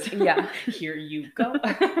it is. Yeah. Here you go.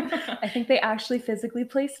 I think they actually physically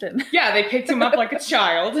placed him. Yeah, they picked him up like a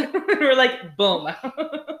child. We're like, boom.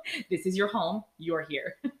 This is your home. You're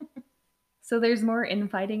here. So there's more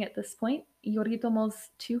infighting at this point. Yoritomo's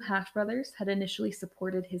two half-brothers had initially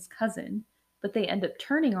supported his cousin, but they end up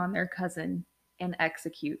turning on their cousin and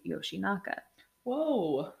execute Yoshinaka.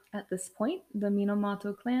 Whoa. At this point, the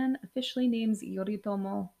Minamoto clan officially names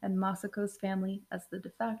Yoritomo and Masako's family as the de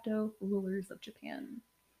facto rulers of Japan.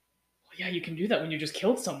 Well, yeah, you can do that when you just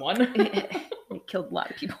killed someone. It killed a lot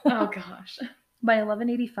of people. Oh, gosh. By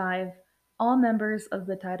 1185, all members of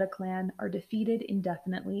the Taira clan are defeated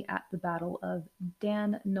indefinitely at the Battle of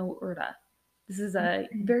Dan no Ura. This is a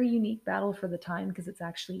very unique battle for the time because it's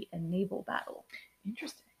actually a naval battle.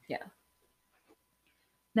 Interesting. Yeah.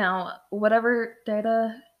 Now, whatever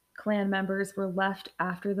Taira clan members were left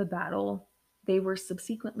after the battle, they were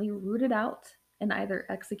subsequently rooted out and either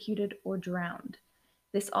executed or drowned.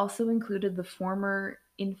 This also included the former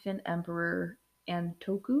infant emperor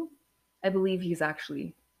Antoku. I believe he's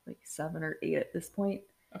actually like 7 or 8 at this point.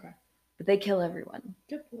 Okay. But they kill everyone.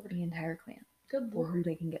 Good lord. The entire clan. Good Or lord. who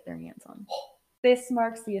they can get their hands on. This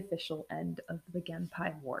marks the official end of the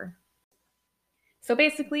Genpei War. So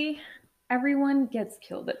basically, everyone gets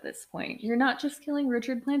killed at this point. You're not just killing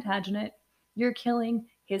Richard Plantagenet, you're killing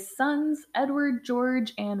his sons, Edward,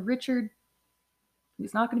 George, and Richard,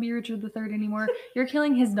 who's not going to be Richard III anymore. You're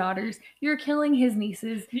killing his daughters. You're killing his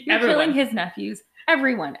nieces. You're killing his nephews.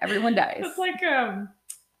 Everyone dies. It's like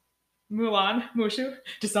Mulan, Mushu,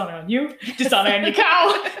 dishonor on you, dishonor on your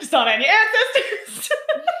cow, dishonor on your ancestors.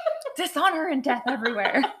 Dishonor and death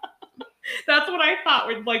everywhere. That's what I thought.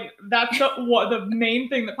 Like that's the main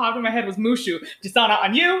thing that popped in my head was Mushu, dishonor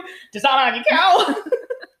on you, dishonor on your cow.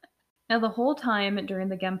 Now, the whole time during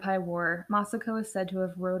the Genpei War, Masako is said to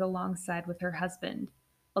have rode alongside with her husband.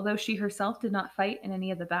 Although she herself did not fight in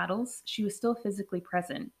any of the battles, she was still physically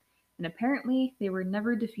present. and apparently they were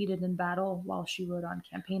never defeated in battle while she rode on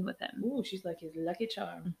campaign with him. Ooh, she's like his lucky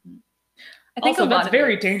charm. Mhm. I think Also, a lot that's of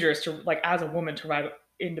very it's- dangerous to, like, as a woman to ride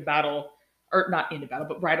into battle, or not into battle,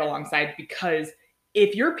 but ride alongside, because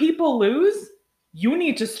if your people lose, you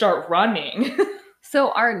need to start running.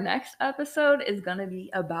 So our next episode is going to be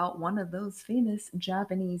about one of those famous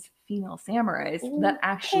Japanese female samurais that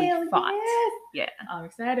actually hell fought. yes. Yeah. I'm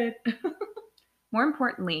excited. More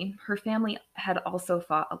importantly, her family had also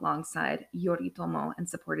fought alongside Yoritomo and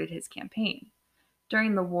supported his campaign.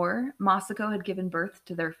 During the war, Masako had given birth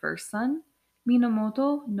to their first son,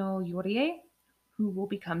 Minamoto no Yorie, who will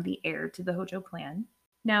become the heir to the Hojo clan.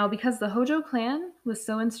 Now, because the Hojo clan was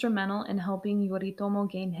so instrumental in helping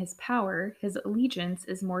Yoritomo gain his power, his allegiance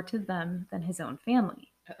is more to them than his own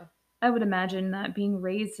family. Uh-oh. I would imagine that being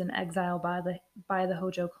raised in exile by the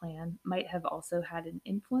Hojo clan might have also had an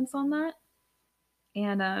influence on that.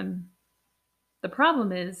 And the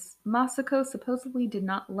problem is, Masako supposedly did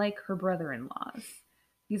not like her brother-in-laws.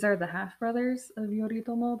 These are the half-brothers of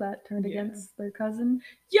Yoritomo that turned Yeah. against their cousin.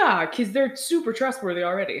 Yeah, because they're super trustworthy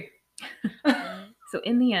already. So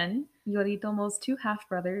in the end, Yoritomo's two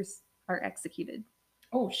half-brothers are executed.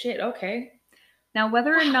 Oh shit, okay. Now,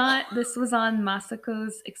 whether or Wow. not this was on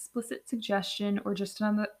Masako's explicit suggestion or just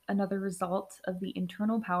another result of the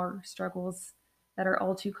internal power struggles that are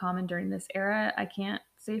all too common during this era, I can't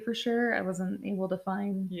say for sure. I wasn't able to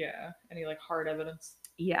find. Yeah, any like hard evidence?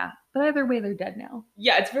 Yeah, but either way, they're dead now.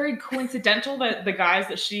 Yeah, it's very coincidental that the guys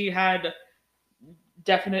that she had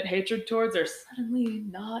definite hatred towards are suddenly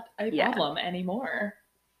not a Yeah. problem anymore.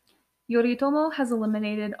 Yoritomo has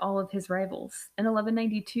eliminated all of his rivals. In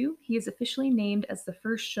 1192, he is officially named as the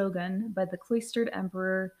first shogun by the cloistered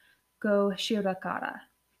emperor Go Shirakara.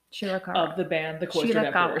 Of the band, the Cloistered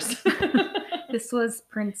Shirakawa. Emperors. This was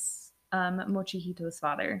Prince Mochihito's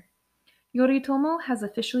father. Yoritomo has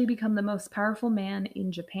officially become the most powerful man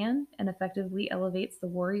in Japan and effectively elevates the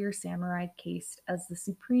warrior samurai caste as the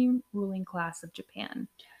supreme ruling class of Japan.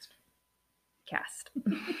 Caste.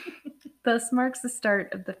 Thus marks the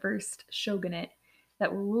start of the first shogunate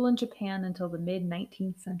that will rule in Japan until the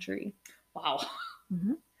mid-19th century. Wow.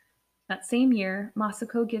 Mhm. That same year,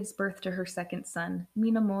 Masako gives birth to her second son,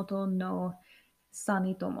 Minamoto no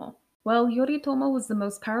Sanitomo. While Yoritomo was the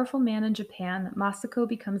most powerful man in Japan, Masako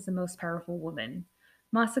becomes the most powerful woman.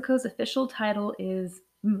 Masako's official title is,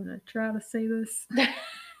 I'm going to try to say this,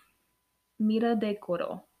 Mira de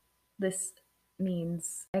Koro. This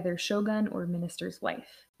means either shogun or minister's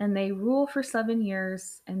wife. And they rule for 7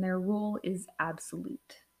 years, and their rule is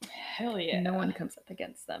absolute. Hell yeah. No one comes up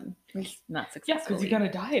against them. At least not Yeah, successfully. because you're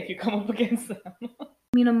gonna die if you come up against them.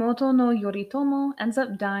 Minamoto no Yoritomo ends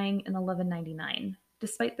up dying in 1199.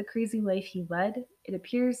 Despite the crazy life he led, it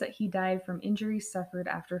appears that he died from injuries suffered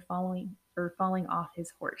after falling off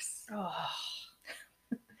his horse. Oh,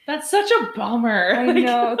 that's such a bummer. I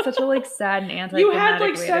know, it's such a like sad and anticlimactic You had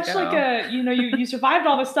like way such to go. like a, you survived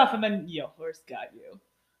all this stuff and then your horse got you.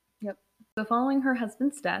 Yep. So following her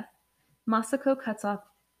husband's death, Masako cuts off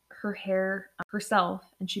her hair herself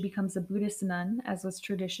and she becomes a Buddhist nun, as was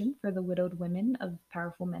tradition for the widowed women of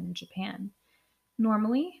powerful men in Japan.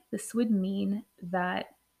 Normally, this would mean that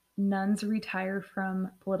nuns retire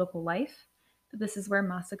from political life, but this is where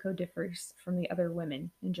Masako differs from the other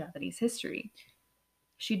women in Japanese history.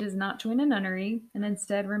 She does not join a nunnery and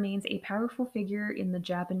instead remains a powerful figure in the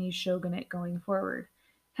Japanese shogunate going forward,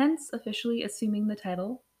 hence officially assuming the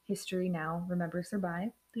title history now remembers her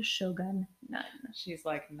by the Shogun Nun. She's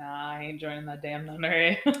like, nah, I ain't joining that damn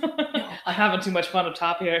nunnery. I'm having too much fun up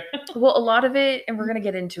top here. Well, a lot of it, and we're going to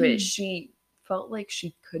get into it, she felt like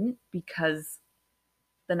she couldn't because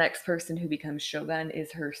the next person who becomes shogun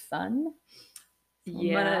is her son. So I'm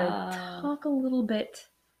going to talk a little bit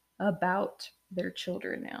about their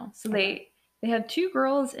children now. So they have 2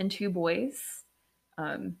 girls and 2 boys.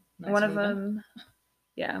 Nice one of movement.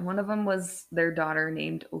 one of them was their daughter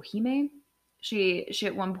named Ohime. She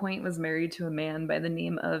at one point was married to a man by the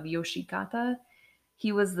name of Yoshikata.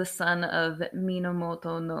 He was the son of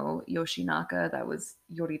Minamoto no Yoshinaka, that was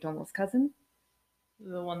Yoritomo's cousin.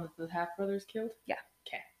 The one that the half brothers killed? Yeah.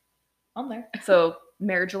 Okay. I'm there. So,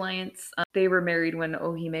 marriage alliance. They were married when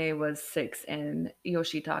Ohime was 6 and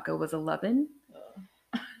Yoshitaka was 11.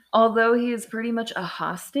 Although he is pretty much a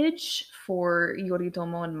hostage for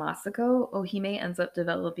Yoritomo and Masako, Ohime ends up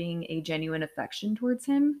developing a genuine affection towards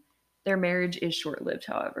him. Their marriage is short-lived,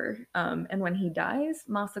 however. And when he dies,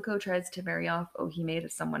 Masako tries to marry off Ohime to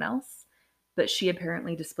someone else, but she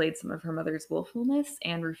apparently displayed some of her mother's willfulness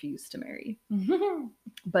and refused to marry.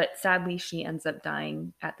 But sadly, she ends up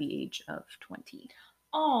dying at the age of 20.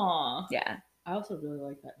 Aw. Yeah. I also really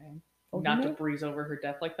like that name. Not to Ohime? breeze over her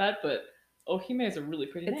death like that, but Ohime is a really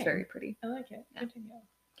pretty name. It's very pretty. I like it. Yeah. Continue.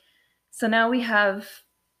 So now we have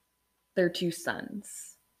their two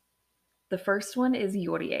sons. The first one is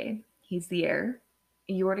Yorie. He's the heir.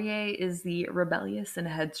 Yorie is the rebellious and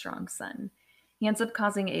headstrong son. He ends up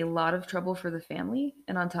causing a lot of trouble for the family,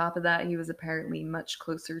 and on top of that, he was apparently much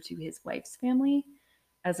closer to his wife's family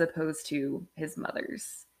as opposed to his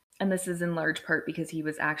mother's. And this is in large part because he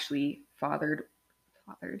was actually fostered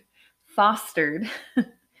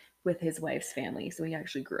with his wife's family, so he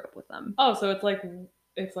actually grew up with them. Oh, so it's like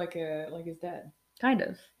his dad. Kind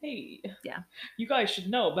of. Hey. Yeah. You guys should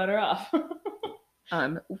know better off.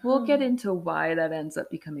 We'll get into why that ends up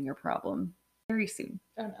becoming a problem very soon.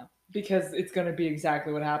 Oh no. Because it's gonna be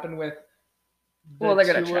exactly what happened with they're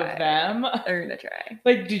gonna two try. of them. They're gonna try.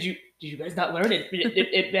 Like, did you guys not learn it?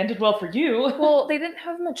 It ended well for you. Well, they didn't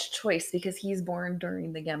have much choice because he's born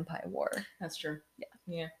during the Genpei War. That's true.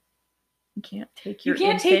 Yeah. You can't take your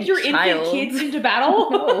infant kids into battle.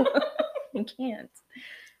 No, you can't.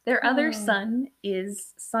 Their other son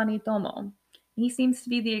is Sanitomo. He seems to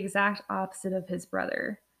be the exact opposite of his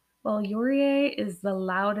brother. While Yorie is the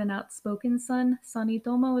loud and outspoken son,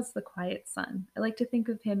 Sanitomo is the quiet son. I like to think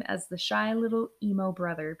of him as the shy little emo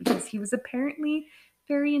brother because he was apparently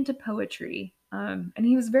very into poetry, and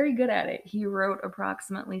he was very good at it. He wrote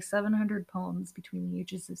approximately 700 poems between the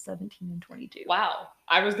ages of 17 and 22. Wow.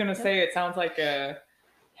 I was going to say it sounds like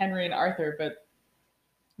Henry and Arthur, but...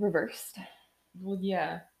 reversed. Well,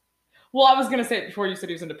 yeah. Well, I was going to say it before you said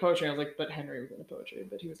he was into poetry. I was like, but Henry was into poetry,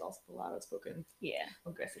 but he was also the loud outspoken. Yeah.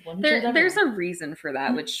 Aggressive one. There's a reason for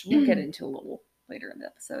that, which we'll get into a little later in the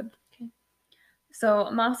episode. Okay. So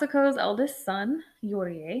Masako's eldest son,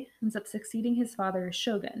 Yorie, ends up succeeding his father as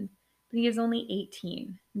shogun, but he is only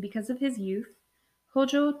 18. And because of his youth,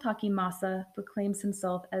 Hojo Takemasa proclaims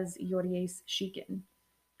himself as Yorie's shikin.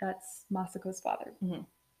 That's Masako's father. Mm-hmm.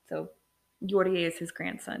 So Yorie is his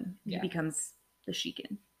grandson. He Yeah. becomes the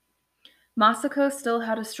shikin. Masako still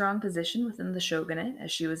had a strong position within the shogunate,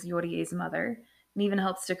 as she was Yorie's mother, and even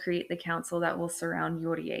helps to create the council that will surround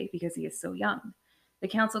Yorie because he is so young. The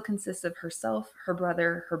council consists of herself, her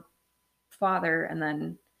brother, her father, and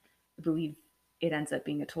then I believe it ends up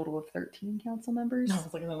being a total of 13 council members. No,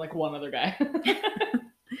 it's like one other guy.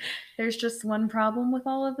 There's just one problem with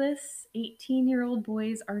all of this. 18-year-old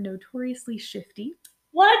boys are notoriously shifty.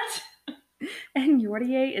 What? And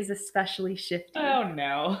Yorie is especially shifty. Oh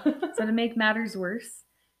no. So to make matters worse,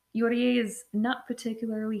 Yorie is not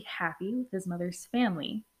particularly happy with his mother's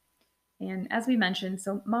family. And as we mentioned,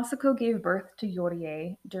 so Masako gave birth to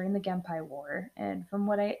Yorie during the Genpei War, and from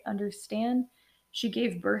what I understand, she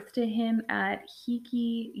gave birth to him at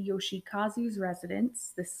Hiki Yoshikazu's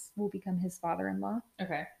residence. This will become his father-in-law.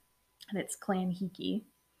 Okay. And it's Clan Hiki.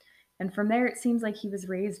 And from there, it seems like he was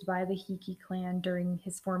raised by the Hiki clan during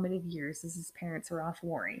his formative years as his parents were off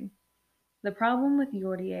warring. The problem with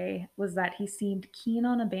Yorie was that he seemed keen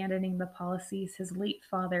on abandoning the policies his late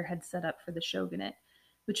father had set up for the shogunate,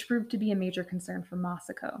 which proved to be a major concern for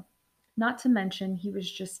Masako. Not to mention, he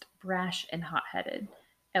was just brash and hot-headed.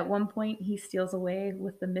 At one point, he steals away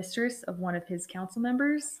with the mistress of one of his council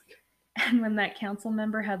members, and when that council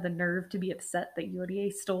member had the nerve to be upset that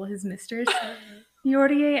Yorie stole his mistress,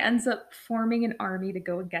 Yorie ends up forming an army to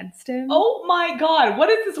go against him. Oh my god, what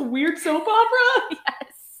is this weird soap opera?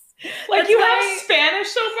 Yes. Like you have Spanish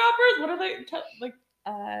soap operas? What are they?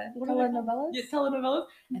 Telenovelas? Yeah, telenovelas.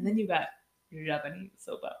 And then you got Japanese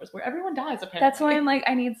soap operas where everyone dies apparently. That's why I'm like,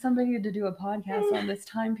 I need somebody to do a podcast on this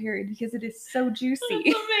time period because it is so juicy.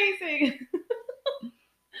 That's amazing.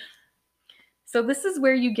 So this is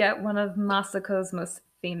where you get one of Masako's most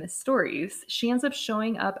famous stories. She ends up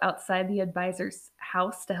showing up outside the advisor's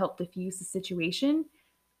house to help defuse the situation,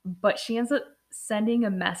 but she ends up sending a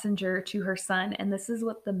messenger to her son, and this is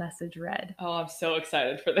what the message read. Oh, I'm so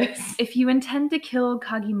excited for this. If you intend to kill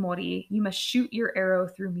Kagimori, you must shoot your arrow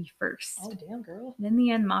through me first. Oh, damn, girl. And in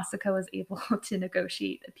the end, Masako is able to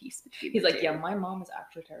negotiate a peace between He's the like, two. yeah, my mom is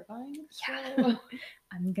actually terrifying. Yeah. So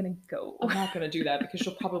I'm gonna go. I'm not going to do that because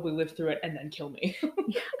she'll probably live through it and then kill me.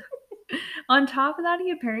 Yeah. On top of that,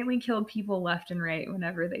 he apparently killed people left and right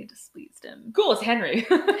whenever they displeased him. Cool, it's Henry.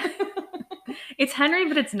 It's Henry,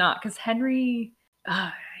 but it's not, because Henry,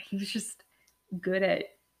 he was just good at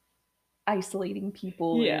isolating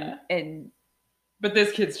people. Yeah. And But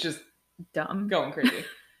this kid's just dumb. going crazy.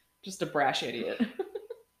 Just a brash idiot.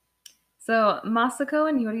 So Masako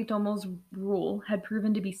and Yoritomo's rule had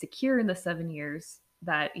proven to be secure in the 7 years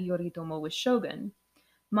that Yoritomo was shogun.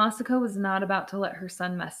 Masako was not about to let her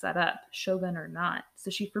son mess that up, shogun or not, so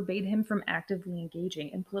she forbade him from actively engaging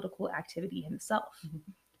in political activity himself.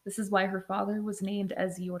 Mm-hmm. This is why her father was named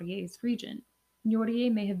as Yorie's regent.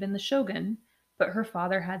 Yorie may have been the shogun, but her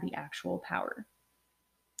father had the actual power.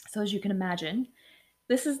 So as you can imagine,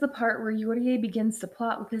 this is the part where Yorie begins to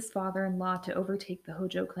plot with his father-in-law to overtake the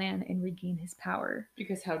Hojo clan and regain his power.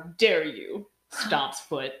 Because how dare you? Stomps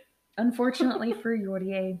foot. Unfortunately for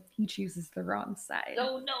Yorie, he chooses the wrong side.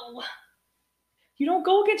 Oh no. You don't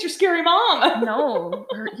go against your scary mom. No,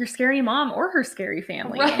 your scary mom or her scary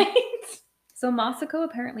family. Right? So Masako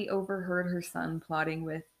apparently overheard her son plotting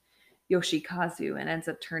with Yoshikazu and ends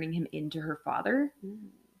up turning him into her father.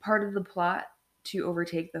 Part of the plot to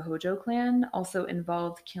overtake the Hojo clan also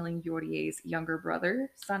involved killing Yorie's younger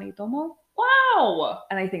brother, Sanetomo. Wow.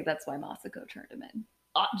 And I think that's why Masako turned him in.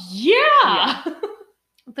 Yeah.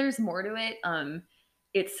 There's more to it.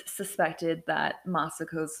 It's suspected that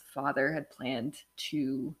Masako's father had planned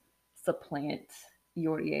to supplant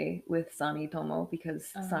Yorie with Sanetomo because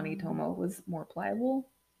Sanetomo was more pliable.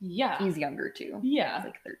 Yeah. He's younger too. Yeah. He's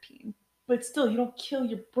like 13. But still, you don't kill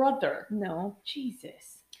your brother. No.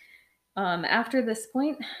 Jesus. After this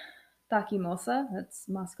point, Takimosa, that's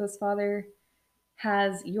Masako's father,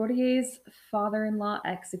 has Yorie's father-in-law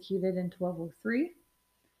executed in 1203.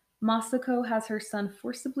 Masako has her son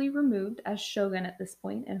forcibly removed as shogun at this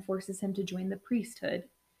point and forces him to join the priesthood.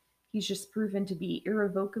 He's just proven to be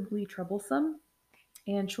irrevocably troublesome,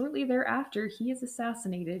 and shortly thereafter, he is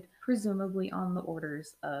assassinated, presumably on the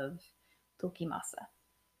orders of Tokimasa.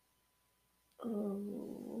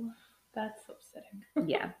 Oh, that's upsetting.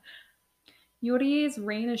 Yeah. Yorie's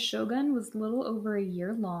reign as shogun was little over a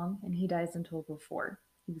year long, and he dies in 1204.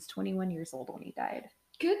 He was 21 years old when he died.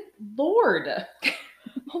 Good lord.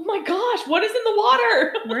 Oh my gosh, what is in the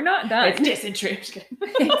water? We're not done. It's dysentery. I'm just kidding.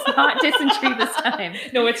 It's not dysentery this time.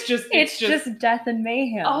 No, it's just death and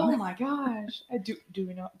mayhem. Oh my gosh. Do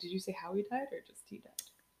we know? Did you say how he died or just he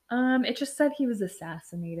died? It just said he was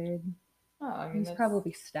assassinated. Oh, I mean, He was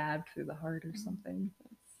probably stabbed through the heart or something.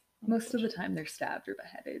 Most of the time, they're stabbed or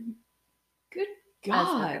beheaded. Good As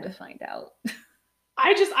we're God. gonna find out.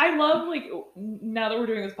 I love, like, now that we're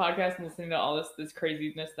doing this podcast and listening to all this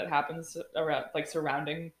craziness that happens around, like,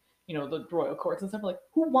 surrounding, you know, the royal courts and stuff. Like,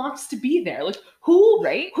 who wants to be there? Like, who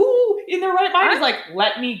in their right mind is like,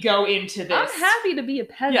 let me go into this? I'm happy to be a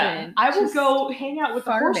peasant. Yeah, I will go hang out with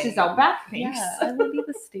farming. the horses out back. Thanks. Yeah, I will be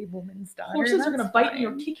the stableman's daughter. Horses are gonna bite me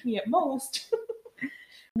or fine. kick me at most.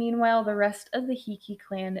 Meanwhile, the rest of the Hiki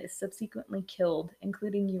clan is subsequently killed,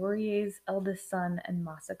 including Yorie's eldest son and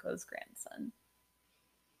Masako's grandson.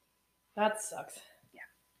 That sucks. Yeah.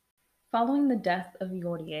 Following the death of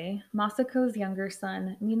Yorie, Masako's younger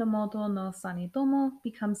son, Minamoto no Sanetomo,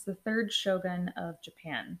 becomes the third shogun of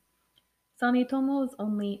Japan. Sanetomo is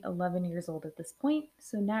only 11 years old at this point,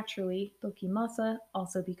 so naturally, Tokimasa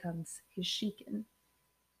also becomes his shikin.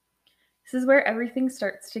 This is where everything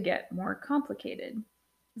starts to get more complicated.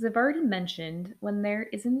 As I've already mentioned, when there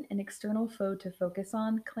isn't an external foe to focus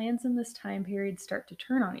on, clans in this time period start to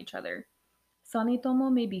turn on each other. Sanetomo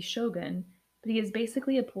may be shogun, but he is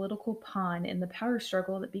basically a political pawn in the power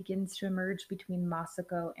struggle that begins to emerge between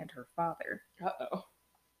Masako and her father. Uh-oh.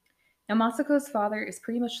 Now, Masako's father is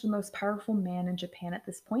pretty much the most powerful man in Japan at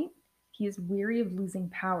this point. He is weary of losing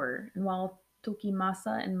power, and while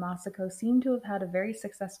Tokimasa and Masako seem to have had a very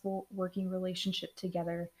successful working relationship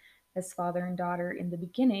together as father and daughter in the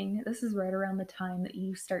beginning, this is right around the time that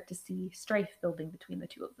you start to see strife building between the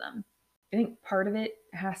two of them. I think part of it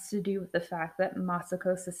has to do with the fact that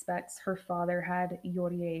Masako suspects her father had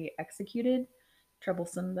Yorie executed.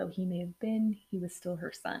 Troublesome though he may have been, he was still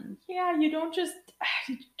her son. Yeah, you don't just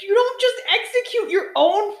execute your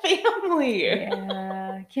own family.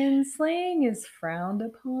 Yeah, kinslaying is frowned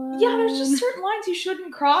upon. Yeah, there's just certain lines you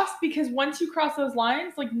shouldn't cross, because once you cross those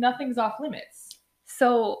lines, like, nothing's off limits.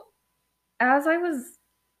 So, as I was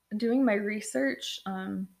doing my research,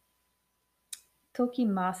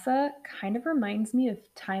 Tokimasa kind of reminds me of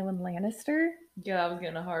Tywin Lannister. Yeah, I was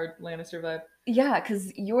getting a hard Lannister vibe. Yeah,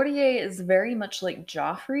 because Yorie is very much like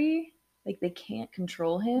Joffrey. Like, they can't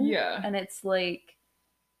control him. Yeah. And it's like,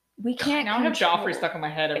 we can't now control... I have Joffrey stuck in my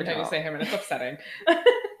head every time you say him, and it's upsetting.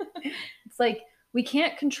 It's like, we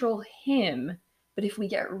can't control him, but if we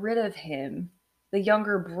get rid of him, the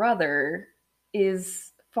younger brother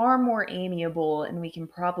is far more amiable and we can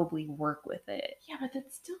probably work with it. Yeah, but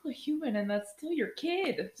that's still a human, and that's still your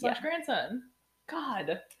kid / grandson.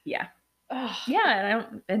 God. Yeah. Ugh. Yeah,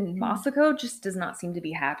 and Masako just does not seem to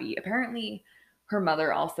be happy. Apparently, her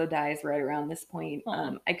mother also dies right around this point.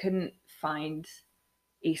 I couldn't find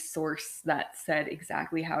a source that said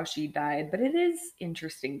exactly how she died, but it is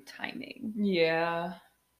interesting timing. Yeah.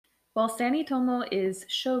 While Sanetomo is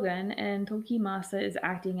shogun and Tokimasa is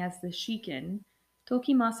acting as the shikin,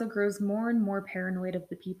 Tokimasa grows more and more paranoid of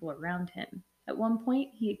the people around him. At one point,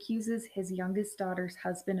 he accuses his youngest daughter's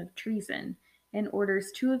husband of treason and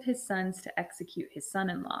orders two of his sons to execute his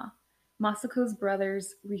son-in-law. Masako's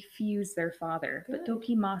brothers refuse their father, but Good.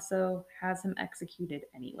 Tokimasa has him executed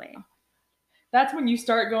anyway. That's when you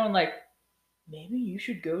start going like, maybe you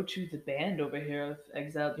should go to the band over here of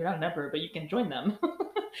Exile. You're not an emperor, but you can join them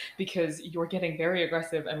because you're getting very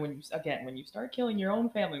aggressive. And when you start killing your own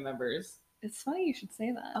family members, It's funny you should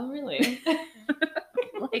say that. oh really?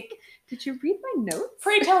 Like, did you read my notes?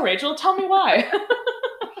 Pray tell, Rachel. Tell me why.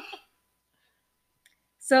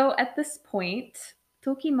 So at this point,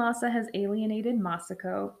 Tokimasa has alienated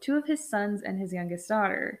Masako, two of his sons, and his youngest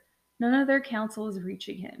daughter. None of their counsel is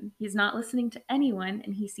reaching him. He's not listening to anyone,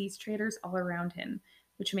 and he sees traitors all around him,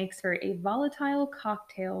 which makes for a volatile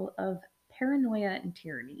cocktail of paranoia and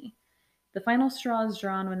tyranny. The final straw is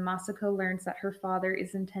drawn when Masako learns that her father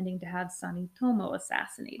is intending to have Sanitomo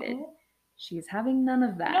assassinated. Oh. She is having none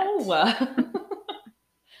of that. No.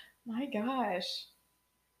 My gosh.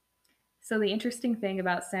 So the interesting thing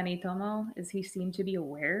about Sanitomo is he seemed to be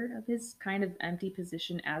aware of his kind of empty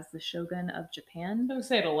position as the shogun of Japan. I would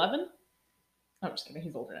say at 11. I'm just kidding.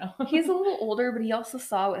 He's older now. He's a little older, but he also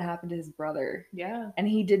saw what happened to his brother. Yeah. And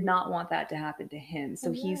he did not want that to happen to him. So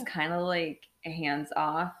Oh, he's yeah. kind of like hands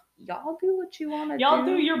off. Y'all do what you want to do. Y'all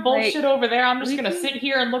do your bullshit over there. I'm just we gonna can- sit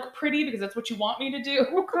here and look pretty because that's what you want me to do.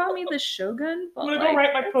 Don't call me the shogun, but I'm gonna like, go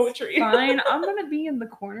write my that's poetry. Fine. I'm gonna be in the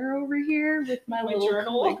corner over here with my My little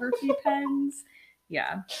journal. calligraphy pens.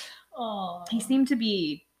 Yeah. Aww. He seemed to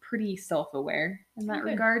be pretty self-aware in that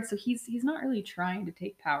Okay. regard, so he's not really trying to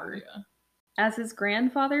take power. Yeah. As his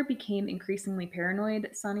grandfather became increasingly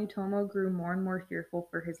paranoid, Sanitomo grew more and more fearful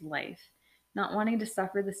for his life. Not wanting to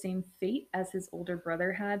suffer the same fate as his older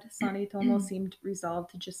brother had, Sanitomo seemed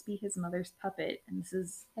resolved to just be his mother's puppet, and this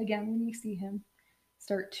is, again, when you see him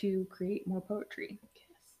start to create more poetry.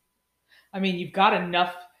 Yes. I mean, you've got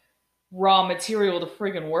enough raw material to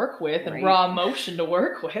friggin' work with and Right. raw emotion to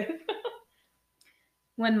work with.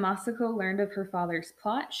 When Masako learned of her father's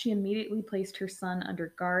plot, she immediately placed her son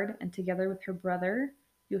under guard, and together with her brother,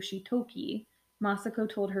 Yoshitoki, Masako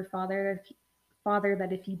told her father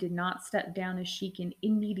that if he did not step down as Shikin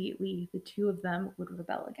immediately, the two of them would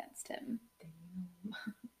rebel against him.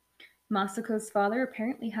 Masako's father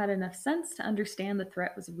apparently had enough sense to understand the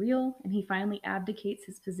threat was real, and he finally abdicates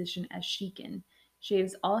his position as Shikin,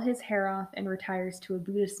 shaves all his hair off, and retires to a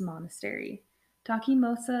Buddhist monastery.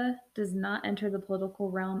 Takimosa does not enter the political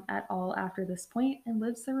realm at all after this point and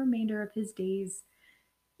lives the remainder of his days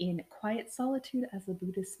in quiet solitude as a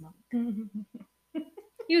Buddhist monk.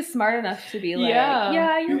 He was smart enough to be like,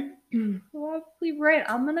 Yeah. you're probably right.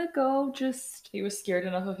 I'm gonna go just. He was scared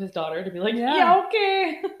enough of his daughter to be like, Yeah. yeah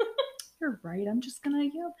okay. You're right. I'm just gonna,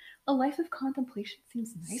 a life of contemplation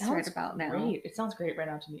seems nice Sounds right about now. Great. It sounds great right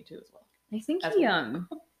now to me too as well. I think As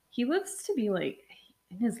he lives to be like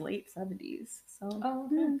in his late 70s. So Oh,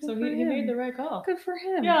 yeah, okay. good So for he made him. the right call. Good for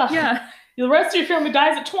him. Yeah. Yeah. The rest of your family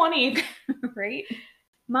dies at 20. Right?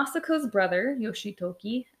 Masako's brother,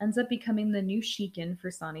 Yoshitoki, ends up becoming the new Shikin for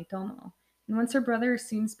Sanitomo. And once her brother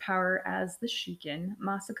assumes power as the Shikin,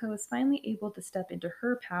 Masako is finally able to step into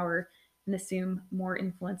her power and assume more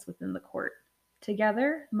influence within the court.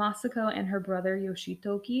 Together, Masako and her brother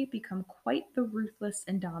Yoshitoki become quite the ruthless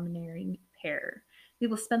and domineering pair. They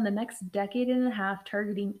will spend the next decade and a half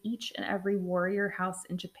targeting each and every warrior house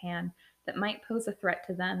in Japan that might pose a threat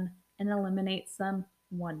to them and eliminates them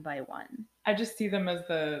one by one. I just see them as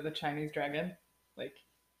the Chinese dragon. Like,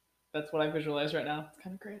 that's what I visualize right now. It's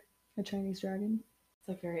kind of great. A Chinese dragon? It's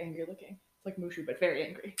like very angry looking. It's like Mushu, but very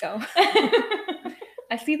angry. Oh.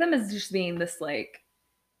 I see them as just being this like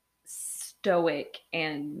stoic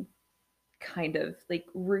and kind of like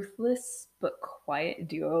ruthless but quiet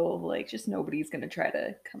duo of like just nobody's gonna try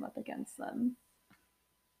to come up against them.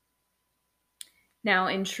 Now,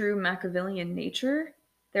 in true Machiavellian nature,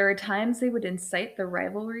 there are times they would incite the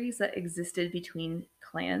rivalries that existed between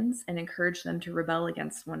clans and encourage them to rebel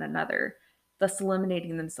against one another, thus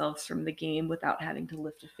eliminating themselves from the game without having to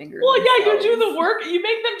lift a finger. Well, yeah, you do themselves. the work. You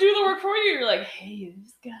make them do the work for you. You're like, hey,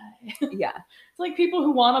 this guy. Yeah. It's like people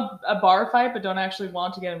who want a bar fight but don't actually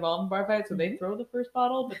want to get involved in bar fights, so they throw the first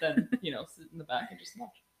bottle, but then, sit in the back and just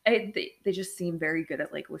watch. They just seem very good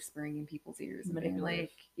at like whispering in people's ears and being Manipulative.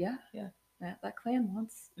 like, yeah, that clan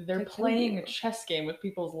wants. They're to kill playing you. a chess game with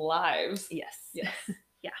people's lives. Yes. Yes.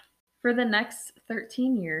 For the next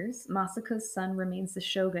 13 years, Masako's son remains the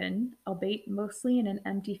shogun, albeit mostly in an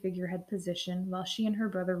empty figurehead position, while she and her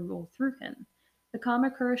brother rule through him. The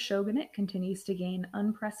Kamakura shogunate continues to gain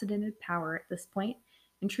unprecedented power at this point,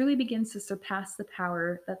 and truly begins to surpass the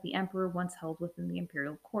power that the emperor once held within the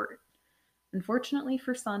imperial court. Unfortunately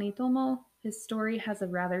for Sanetomo, his story has a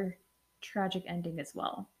rather tragic ending as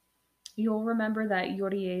well. You'll remember that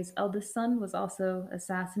Yorie's eldest son was also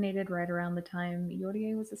assassinated right around the time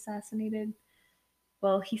Yorie was assassinated.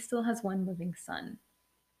 Well, he still has one living son.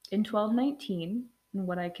 In 1219, in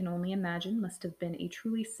what I can only imagine must have been a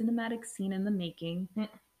truly cinematic scene in the making,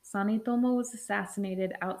 Sanetomo was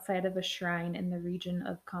assassinated outside of a shrine in the region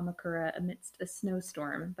of Kamakura amidst a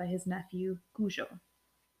snowstorm by his nephew Kujo.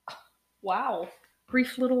 Wow.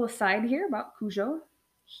 Brief little aside here about Kujo.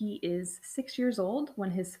 He is 6 years old when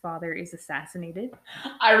his father is assassinated.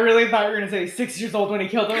 I really thought you were going to say 6 years old when he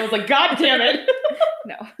killed him. I was like, God damn it.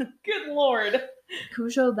 No. Good Lord.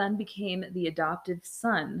 Kujo then became the adoptive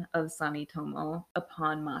son of Sanetomo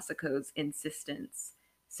upon Masako's insistence.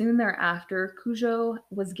 Soon thereafter, Kujo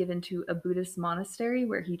was given to a Buddhist monastery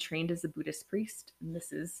where he trained as a Buddhist priest, and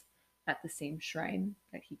this is at the same shrine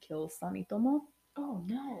that he kills Sanetomo. Oh,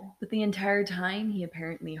 no. But the entire time, he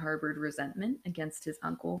apparently harbored resentment against his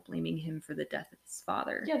uncle, blaming him for the death of his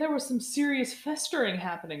father. Yeah, there was some serious festering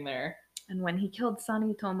happening there. And when he killed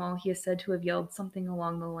Sanetomo, he is said to have yelled something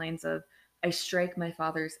along the lines of, "I strike my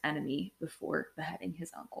father's enemy," before beheading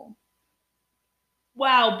his uncle.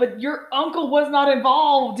 Wow, but your uncle was not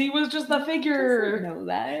involved. He was just the figure. Doesn't know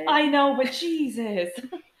that. I know, but Jesus.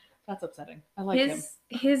 That's upsetting. I like him.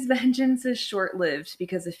 His vengeance is short-lived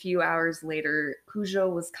because a few hours later, Kujo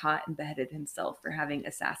was caught and beheaded himself for having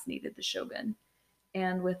assassinated the shogun.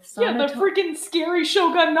 And with the freaking scary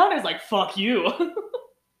Shogun nun is like, fuck you.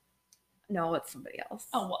 No, it's somebody else.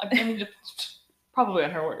 Oh, well, I mean, probably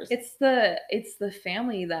on her orders. It's the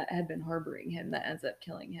family that had been harboring him that ends up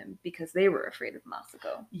killing him because they were afraid of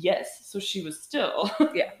Masako. Yes, so she was still.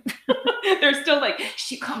 Yeah. They're still like,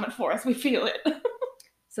 she's coming for us, we feel it.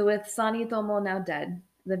 So with Sanetomo now dead,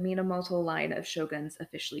 the Minamoto line of shoguns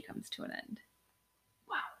officially comes to an end.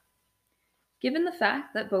 Wow. Given the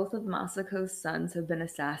fact that both of Masako's sons have been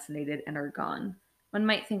assassinated and are gone, one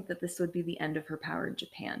might think that this would be the end of her power in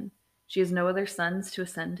Japan. She has no other sons to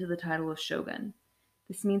ascend to the title of shogun.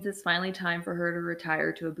 This means it's finally time for her to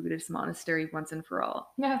retire to a Buddhist monastery once and for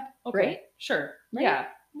all. Yeah, okay. Right? Sure. Right? Yeah.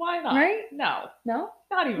 Why not? Right? No. No?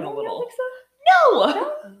 Not even a You little. don't think so? No!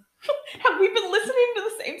 No? Have we been listening to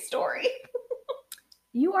the same story?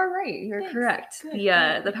 You are right. You're Thanks. correct.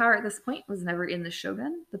 Good, The power at this point was never in the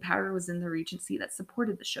shogun. The power was in the regency that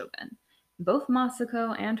supported the shogun. Both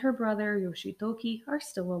Masako and her brother Yoshitoki are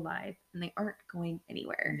still alive, and they aren't going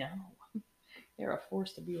anywhere. No. They're a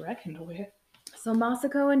force to be reckoned with. So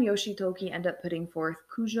Masako and Yoshitoki end up putting forth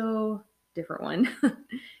Kujo, different one,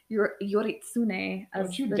 Yoritsune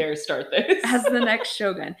Don't you dare start this. as the next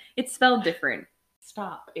shogun. It's spelled different.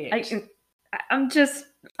 Stop it. I'm just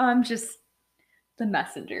the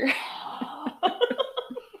messenger.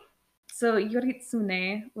 So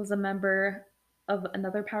Yoritsune was a member of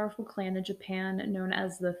another powerful clan in Japan known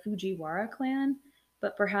as the Fujiwara clan,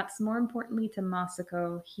 but perhaps more importantly to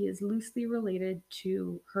Masako, he is loosely related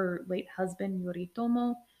to her late husband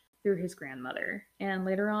Yoritomo through his grandmother. And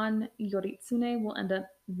later on, Yoritsune will end up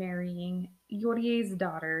marrying Yorie's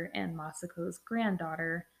daughter and Masako's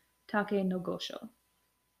granddaughter, Take no Gosho.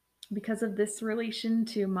 Because of this relation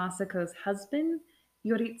to Masako's husband,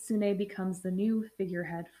 Yoritsune becomes the new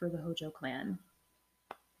figurehead for the Hojo clan.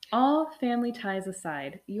 All family ties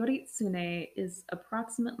aside, Yoritsune is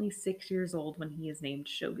approximately 6 years old when he is named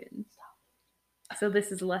shogun. So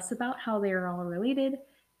this is less about how they are all related,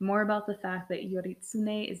 more about the fact that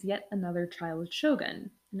Yoritsune is yet another child shogun.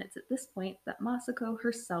 And it's at this point that Masako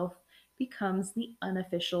herself becomes the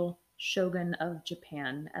unofficial shogun of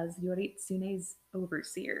Japan as Yoritsune's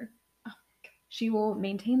overseer. She will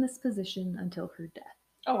maintain this position until her death.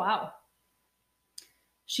 Oh, wow.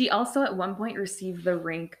 She also at one point received the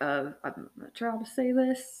rank of, I'm not sure how to say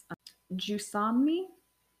this, Jusami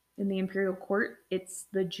in the imperial court. It's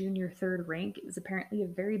the junior third rank. It was apparently a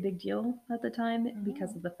very big deal at the time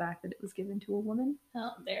because of the fact that it was given to a woman.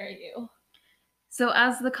 How dare you. So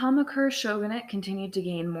as the Kamakura shogunate continued to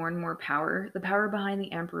gain more and more power, the power behind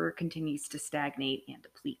the emperor continues to stagnate and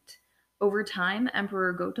deplete. Over time,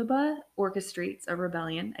 Emperor Gotaba orchestrates a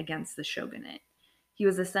rebellion against the shogunate. He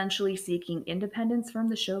was essentially seeking independence from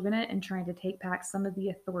the shogunate and trying to take back some of the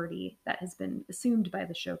authority that has been assumed by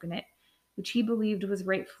the shogunate, which he believed was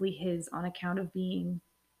rightfully his on account of being,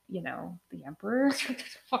 the emperor.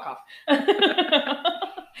 Fuck off.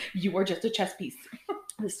 You are just a chess piece.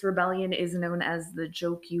 This rebellion is known as the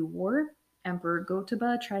Jokyu War. Emperor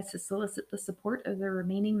Gotaba tries to solicit the support of the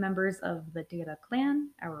remaining members of the Deira clan,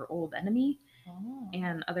 our old enemy,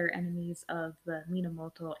 and other enemies of the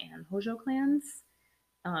Minamoto and Hojo clans.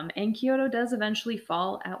 And Kyoto does eventually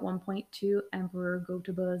fall at one point to Emperor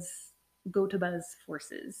Gotoba's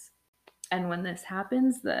forces. And when this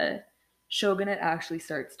happens, the shogunate actually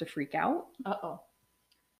starts to freak out. Uh-oh.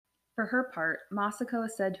 For her part, Masako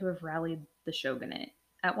is said to have rallied the shogunate.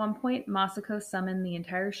 At one point, Masako summoned the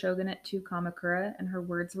entire shogunate to Kamakura, and her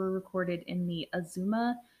words were recorded in the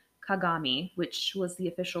Azuma Kagami, which was the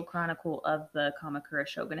official chronicle of the Kamakura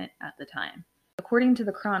shogunate at the time. According to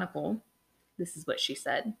the chronicle, this is what she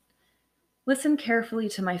said. Listen carefully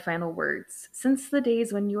to my final words. Since the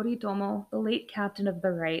days when Yoritomo, the late captain of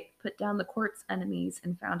the right, put down the court's enemies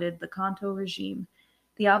and founded the Kanto regime,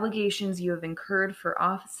 the obligations you have incurred for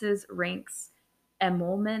offices, ranks,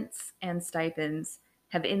 emoluments, and stipends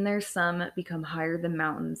have in their sum become higher than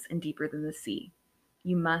mountains and deeper than the sea.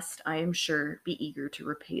 You must, I am sure, be eager to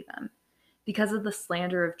repay them. Because of the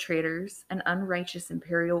slander of traitors, an unrighteous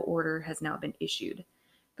imperial order has now been issued.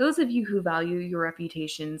 Those of you who value your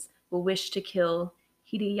reputations will wish to kill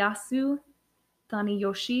Hideyasu,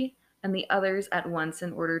 Taniyoshi, and the others at once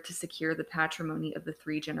in order to secure the patrimony of the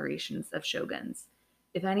 3 generations of shoguns.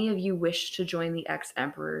 If any of you wish to join the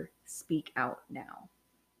ex-emperor, speak out now.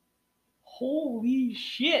 Holy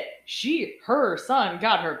shit. Her son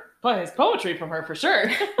got his poetry from her for sure.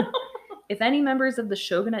 If any members of the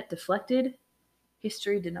shogunate deflected,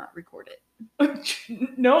 history did not record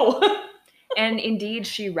it. No. And indeed,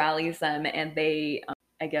 she rallies them and they,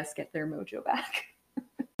 I guess, get their mojo back.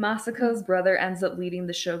 Masako's brother ends up leading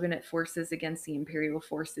the shogunate forces against the imperial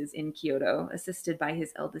forces in Kyoto, assisted by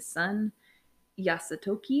his eldest son,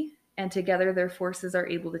 Yasutoki, and together their forces are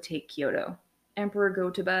able to take Kyoto. Emperor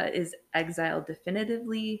Gotoba is exiled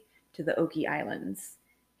definitively to the Oki Islands.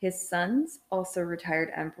 His sons, also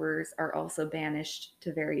retired emperors, are also banished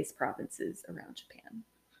to various provinces around Japan.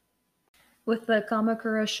 With the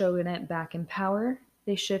Kamakura shogunate back in power,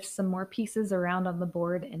 they shift some more pieces around on the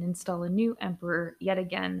board and install a new emperor, yet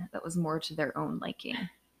again, that was more to their own liking.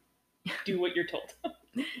 Do what you're told.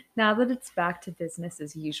 Now that it's back to business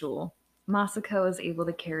as usual, Masako is able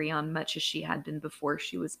to carry on much as she had been before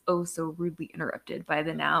she was oh so rudely interrupted by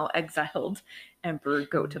the now exiled Emperor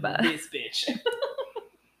Gotoba. This bitch.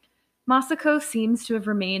 Masako seems to have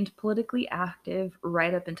remained politically active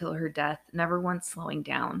right up until her death, never once slowing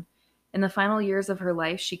down. In the final years of her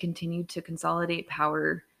life, she continued to consolidate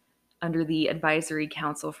power under the Advisory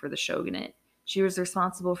Council for the Shogunate. She was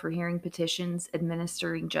responsible for hearing petitions,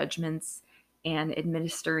 administering judgments, and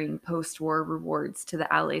administering post-war rewards to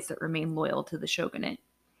the allies that remained loyal to the shogunate.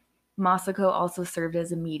 Masako also served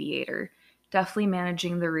as a mediator, deftly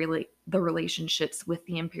managing the relationships with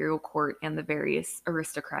the imperial court and the various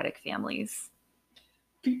aristocratic families.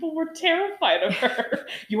 People were terrified of her.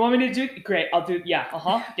 You want me to do it? Great, I'll do it. Yeah,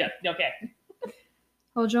 yeah, okay.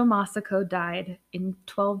 Hojo Masako died in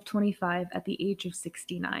 1225 at the age of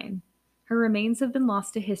 69. Her remains have been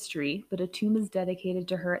lost to history, but a tomb is dedicated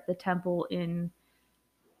to her at the temple in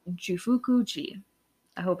Jufukuji.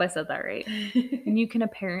 I hope I said that right. And you can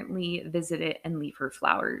apparently visit it and leave her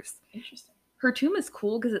flowers. Interesting. Her tomb is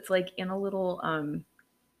cool because it's like in a little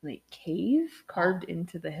like cave carved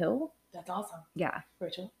into the hill. That's awesome. Yeah.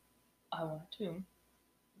 Rachel, I want a tomb.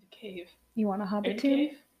 A cave. You want a hobbit tomb?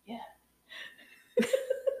 Cave? Yeah.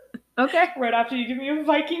 Okay. Right after you give me a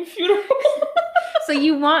Viking funeral. So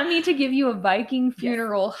you want me to give you a Viking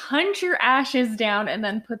funeral, yes, hunt your ashes down, and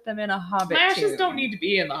then put them in a hobbit tomb? My ashes don't need to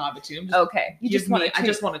be in the hobbit tomb. Just okay. I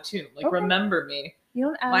just want a tomb. Like, okay, remember me. You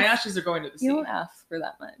don't ask. My ashes are going to the sea. You don't ask for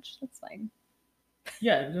that much. That's fine.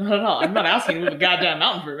 Yeah, no. I'm not asking you to move a goddamn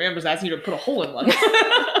mountain for me. I'm just asking you to put a hole in one.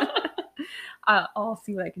 I'll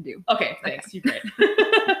see what I can do. Okay, thanks. Okay. You're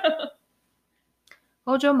great.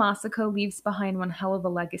 Hojo Masako leaves behind one hell of a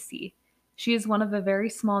legacy. She is one of a very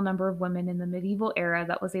small number of women in the medieval era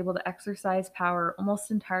that was able to exercise power almost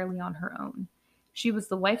entirely on her own. She was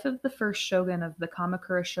the wife of the first shogun of the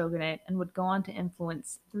Kamakura shogunate and would go on to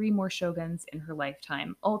influence 3 more shoguns in her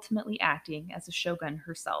lifetime, ultimately acting as a shogun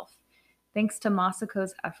herself. Thanks to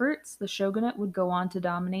Masako's efforts, the shogunate would go on to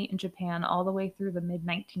dominate in Japan all the way through the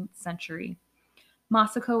mid-19th century.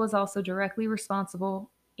 Masako was also directly responsible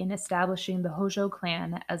in establishing the Hojo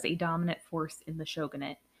clan as a dominant force in the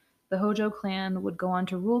shogunate. The Hojo clan would go on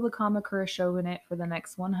to rule the Kamakura shogunate for the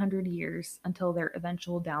next 100 years until their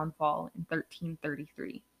eventual downfall in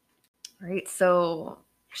 1333. All right, so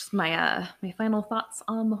just my final thoughts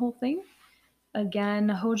on the whole thing. Again,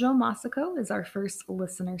 Hojo Masako is our first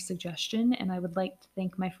listener suggestion, and I would like to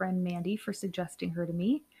thank my friend Mandy for suggesting her to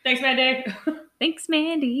me. Thanks, Mandy. Thanks,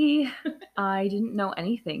 Mandy. I didn't know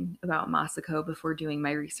anything about Masako before doing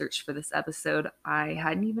my research for this episode. I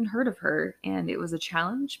hadn't even heard of her, and it was a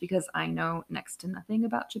challenge because I know next to nothing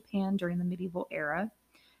about Japan during the medieval era.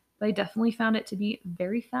 But I definitely found it to be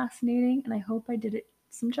very fascinating, and I hope I did it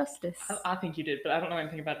some justice. I think you did, but I don't know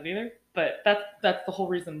anything about it either. But that's the whole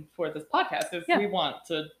reason for this podcast is we want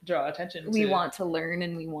to draw attention. We want to learn,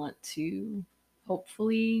 and we want to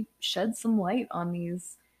hopefully shed some light on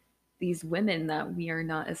these women that we are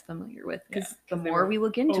not as familiar with. Because the more we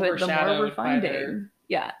look into it, the more we're finding.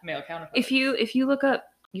 Male counterparts. If you look up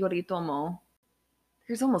Yoritomo,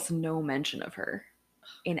 there's almost no mention of her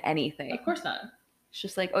in anything. Of course not. It's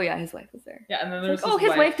just like, oh yeah, his wife was there. Yeah, and then there's like,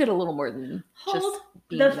 his wife did a little more than hold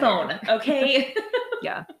just the phone, okay?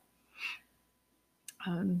 Yeah.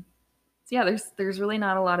 So yeah, there's really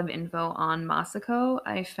not a lot of info on Masako.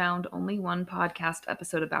 I found only one podcast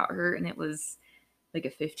episode about her, and it was like a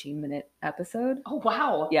 15-minute episode. Oh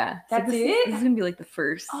wow. Yeah. That's so it? This is gonna be like the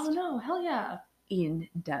first no, hell yeah.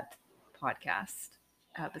 in-depth podcast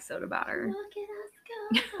episode about her. Look at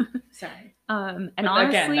us go. Sorry. And but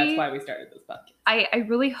honestly, again, that's why we started this podcast. I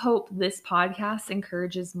really hope this podcast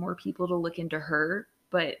encourages more people to look into her,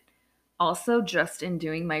 but also just in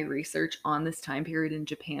doing my research on this time period in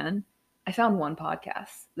Japan, I found one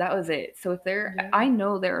podcast. That was it. So I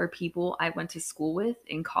know there are people I went to school with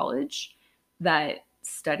in college that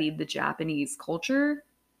studied the Japanese culture.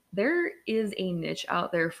 There is a niche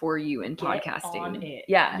out there for you in podcasting. Get on it.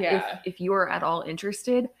 Yeah. If you are at all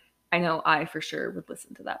interested, I know I for sure would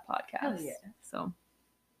listen to that podcast. Hell yeah. So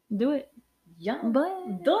do it. Yeah.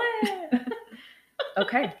 But Do it.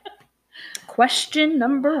 okay. Question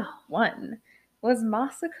number 1. Was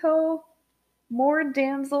Masako more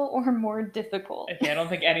damsel or more difficult? Okay, I don't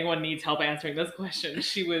think anyone needs help answering this question.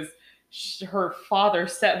 Her father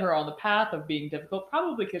set her on the path of being difficult,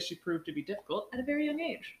 probably because she proved to be difficult at a very young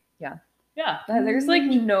age. Yeah. Yeah. There's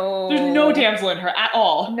no damsel in her at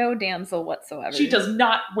all. No damsel whatsoever. She does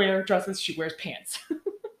not wear dresses, she wears pants.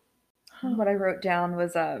 What I wrote down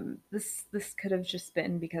was this could have just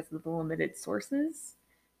been because of the limited sources,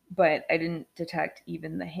 but I didn't detect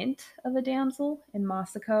even the hint of a damsel in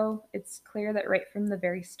Masako. It's clear that right from the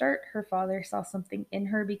very start, her father saw something in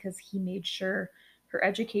her because he made sure her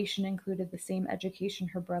education included the same education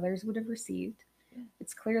her brothers would have received. Yeah.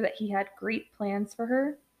 It's clear that he had great plans for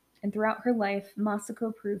her, and throughout her life,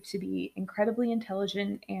 Masako proved to be incredibly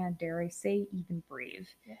intelligent and, dare I say, even brave.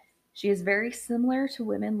 Yes. She is very similar to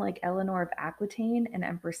women like Eleanor of Aquitaine and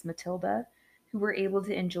Empress Matilda, who were able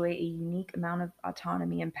to enjoy a unique amount of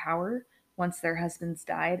autonomy and power once their husbands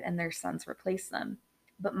died and their sons replaced them.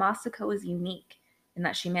 But Masako is unique in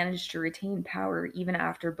that she managed to retain power even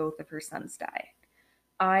after both of her sons died.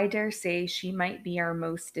 I dare say she might be our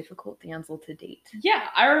most difficult damsel to date. Yeah,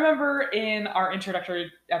 I remember in our introductory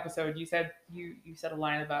episode, you said a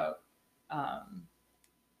line about, I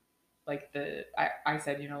said,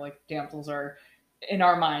 like damsels are, in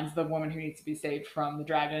our minds, the woman who needs to be saved from the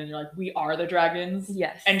dragon. And you're like, we are the dragons.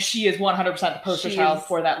 Yes. And she is 100% the poster child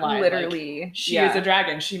for that line. Literally. Like, she is a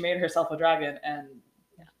dragon. She made herself a dragon, and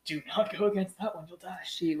do not go against that one. You'll die.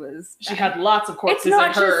 She had lots of corpses in her.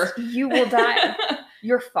 It's not just you will die.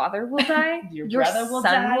 Your father will die. Your brother will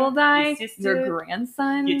die. Will die. Your sister, your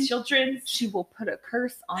grandson. Your children. She will put a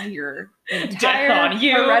curse on your entire death on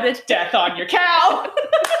you. Death on your cow.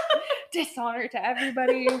 Dishonor to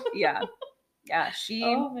everybody. Yeah.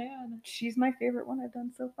 Oh man. She's my favorite one I've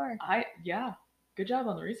done so far. Good job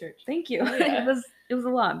on the research. Thank you. Yeah. It was a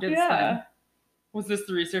lot. It was fun. Was this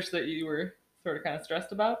the research that you were sort of kind of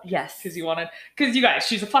stressed about? Yes. Because you guys,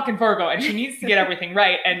 she's a fucking Virgo and she needs to get everything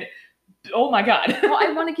right. And oh my God. Well,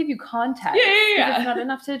 I want to give you context. Yeah. It's not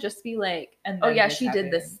enough to just be like, she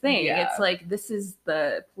did this thing. Yeah. It's like, this is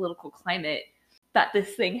the political climate that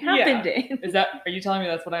this thing happened in. Are you telling me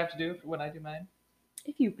that's what I have to do when I do mine?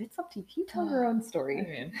 It's up to you. You tell your own story. I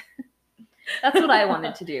mean, that's what I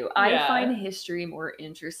wanted to do. I find history more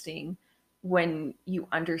interesting when you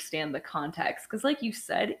understand the context. Because like you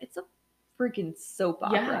said, it's a freaking soap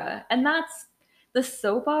opera. Yeah. And the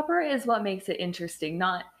soap opera is what makes it interesting,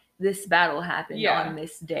 not this battle happened on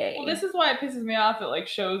this day. Well, this is why it pisses me off that like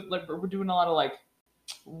shows, like we're doing a lot of like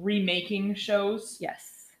remaking shows.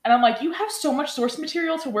 Yes. And I'm like, you have so much source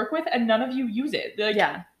material to work with and none of you use it. Like,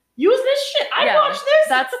 use this shit. I watched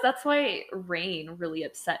this. That's why Reign really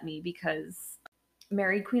upset me, because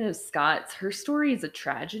Mary Queen of Scots, her story is a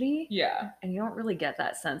tragedy. Yeah. And you don't really get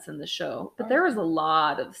that sense in the show. But there was a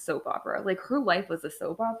lot of soap opera. Like her life was a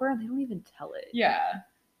soap opera and they don't even tell it. Yeah.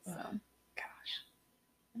 So gosh.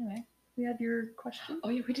 Anyway. We have your question? Oh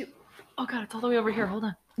yeah, we do. Oh God, it's all the way over here. Hold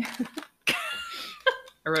on.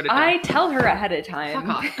 I wrote it down. I tell her ahead of time.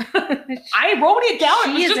 Fuck off. I wrote it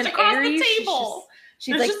down. It was just across Aries. the table.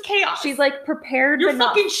 She's There's like, just chaos. She's like prepared, your but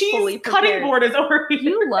not fucking fully cheese cutting prepared. board is over here.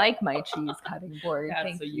 You like my cheese cutting board. That's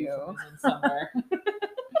Thank a you. euphemism somewhere.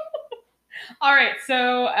 All right,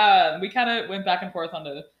 so we kind of went back and forth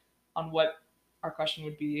on what our question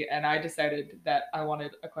would be, and I decided that I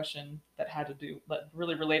wanted a question that had to do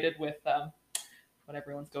really related with what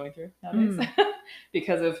everyone's going through nowadays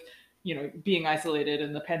because of being isolated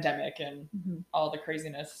in the pandemic and all the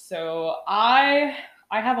craziness. So I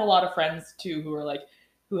have a lot of friends too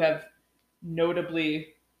who have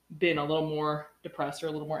notably been a little more depressed or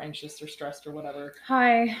a little more anxious or stressed or whatever.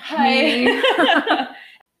 Hi.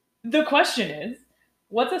 The question is,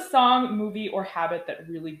 what's a song, movie, or habit that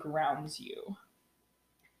really grounds you?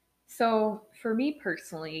 So for me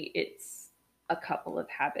personally, it's a couple of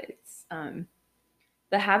habits.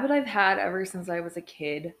 The habit I've had ever since I was a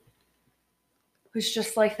kid was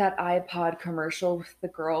just like that iPod commercial with the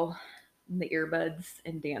girl and the earbuds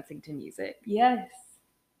and dancing to music. Yes.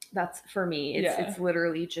 That's for me. It's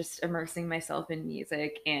literally just immersing myself in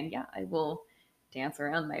music, and yeah, I will dance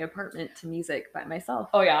around my apartment to music by myself.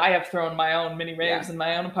 Oh yeah, I have thrown my own mini raves in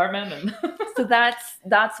my own apartment, and so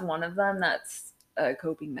that's one of them. That's a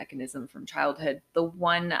coping mechanism from childhood. The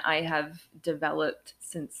one I have developed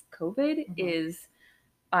since COVID is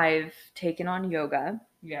I've taken on yoga.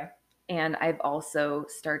 Yeah. And I've also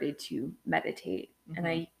started to meditate. And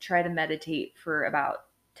I try to meditate for about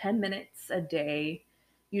 10 minutes a day,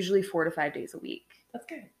 usually 4 to 5 days a week. That's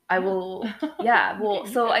good. I will, yeah. Well,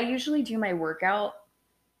 so I usually do my workout,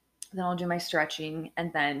 then I'll do my stretching,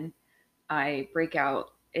 and then I break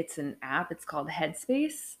out. It's an app, it's called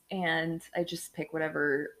Headspace, and I just pick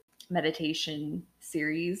whatever meditation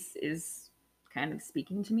series is kind of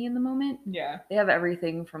speaking to me in the moment. Yeah. They have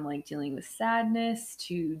everything from like dealing with sadness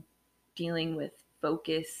to dealing with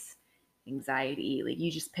focus, anxiety. Like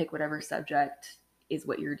you just pick whatever subject is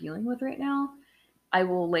what you're dealing with right now. I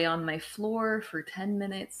will lay on my floor for 10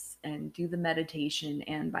 minutes and do the meditation,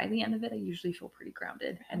 and by the end of it I usually feel pretty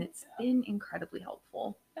grounded, and it's been incredibly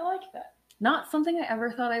helpful. I like that. Not something I ever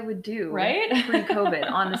thought I would do, right? Pre-COVID,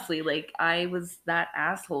 honestly. Like I was that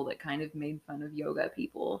asshole that kind of made fun of yoga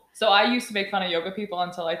people. So I used to make fun of yoga people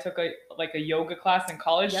until I took a yoga class in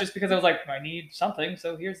college, just because I was like, I need something,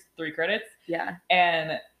 so here's 3 credits. Yeah.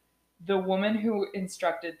 And the woman who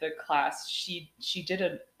instructed the class, she did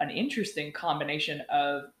an interesting combination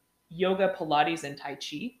of yoga, Pilates, and Tai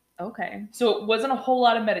Chi. Okay. So it wasn't a whole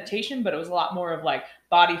lot of meditation, but it was a lot more of like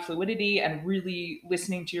body fluidity and really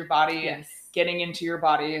listening to your body and getting into your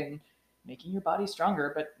body and making your body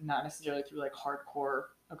stronger, but not necessarily through like hardcore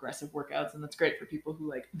aggressive workouts. And that's great for people who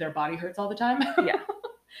like their body hurts all the time. Yeah.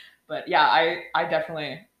 But yeah, I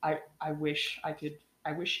definitely, I wish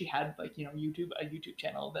she had like, a YouTube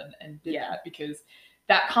channel and did that, because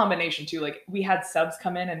that combination too, like we had subs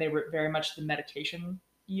come in and they were very much the meditation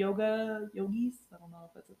yoga yogis. I don't know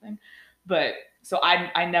if that's a thing, but so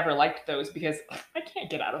I never liked those because I can't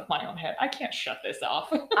get out of my own head. I can't shut this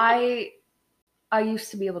off. I used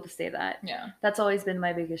to be able to say that. Yeah. That's always been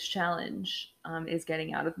my biggest challenge, is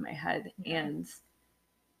getting out of my head. Yeah. And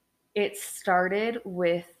it started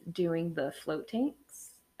with doing the float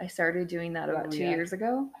tanks. I started doing that about 2 years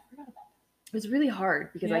ago. I forgot about that. It was really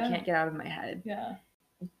hard because I can't get out of my head. Yeah.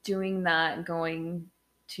 Doing that, going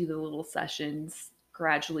to the little sessions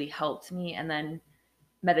gradually helped me. And then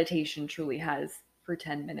meditation truly has for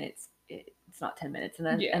 10 minutes. It's not 10 minutes, and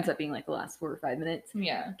then ends up being like the last 4 or 5 minutes.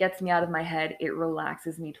 Yeah. Gets me out of my head. It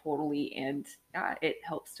relaxes me totally, and it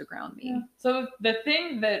helps to ground me. Yeah. So the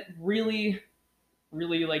thing that really,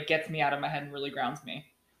 really like gets me out of my head and really grounds me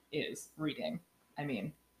is reading. I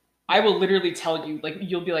mean, I will literally tell you, like,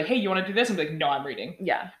 you'll be like, hey, you want to do this? I'm like, no, I'm reading.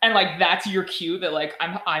 Yeah. And like, that's your cue that like,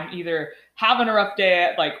 I'm either having a rough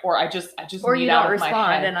day, like, or I just or need you out don't of my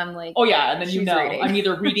respond head. And I'm like, oh yeah. And then reading. I'm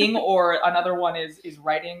either reading or another one is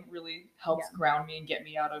writing really helps ground me and get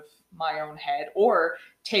me out of my own head, or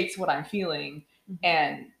takes what I'm feeling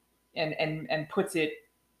and puts it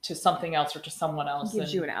to something else or to someone else.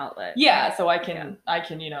 Gives you an outlet. Yeah. So I can,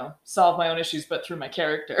 solve my own issues, but through my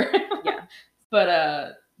character. Yeah.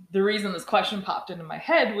 But, the reason this question popped into my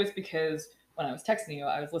head was because when I was texting you,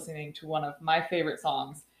 I was listening to one of my favorite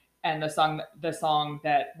songs, and the song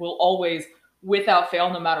that will always, without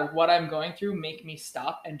fail, no matter what I'm going through, make me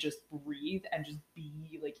stop and just breathe and just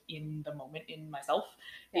be like in the moment, in myself.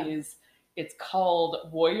 It's called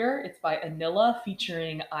Warrior. It's by Anila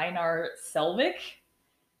featuring Einar Selvik.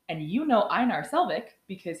 And you know Einar Selvik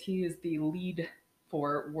because he is the lead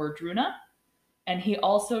for Wardruna. And he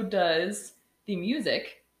also does the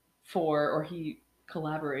music or he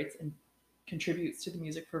collaborates and contributes to the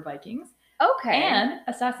music for Vikings. Okay. And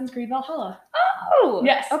Assassin's Creed Valhalla. Oh,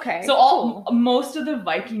 yes. Okay. So most of the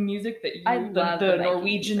Viking music that the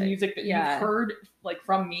Norwegian music that you've heard like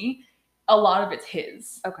from me, a lot of it's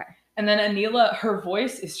his. Okay. And then Anila, her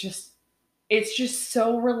voice is just it's just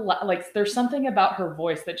so like there's something about her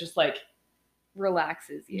voice that just like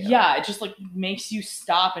relaxes you. Yeah, it just like makes you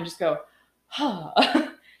stop and just go, huh.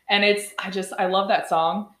 And I love that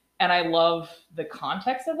song, and I love the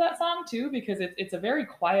context of that song too, because it's a very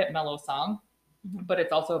quiet, mellow song, but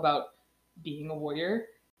it's also about being a warrior,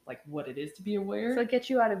 like what it is to be a warrior. So it gets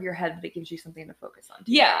you out of your head, but it gives you something to focus on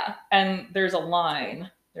too. Yeah, and there's a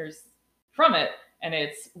line from it, and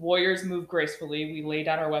it's, warriors move gracefully, we lay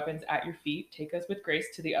down our weapons at your feet, take us with grace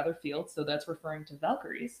to the other field. So that's referring to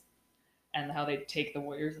Valkyries and how they take the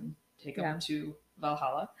warriors and take them to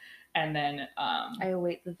Valhalla. And then I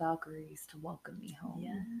await the Valkyries to welcome me home.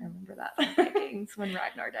 Yeah. I remember that from Vikings when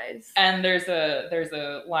Ragnar dies. And there's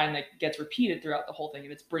a line that gets repeated throughout the whole thing,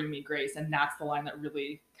 and it's "Bring me grace," and that's the line that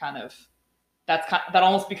really that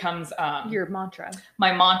almost becomes your mantra.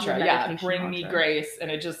 My mantra, your bring me grace, and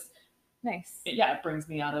it just nice. It brings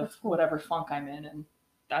me out of whatever funk I'm in, and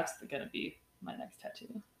that's gonna be my next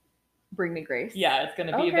tattoo. Bring me grace. Yeah, it's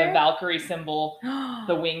gonna be the Valkyrie symbol,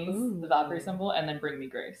 the wings, the Valkyrie symbol, and then bring me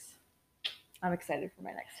grace. I'm excited for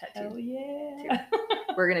my next tattoo. Oh yeah.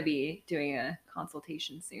 We're gonna be doing a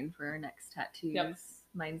consultation soon for our next tattoos. Yep.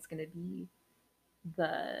 Mine's gonna be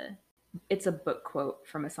it's a book quote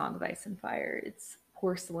from A Song of Ice and Fire. It's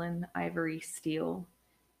porcelain, ivory, steel,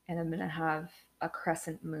 and I'm gonna have a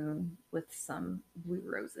crescent moon with some blue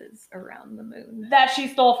roses around the moon. That she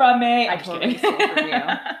stole from me. I totally stole from you.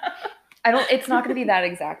 It's not gonna be that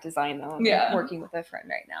exact design though. I'm working with a friend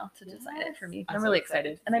right now to design it for me. I'm really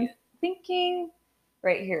excited. And I'm thinking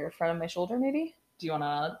right here, front of my shoulder, maybe. Do you want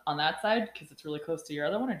it on that side because it's really close to your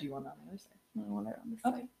other one, or do you want it on the other side? I want it on this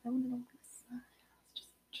side. I want it on this side.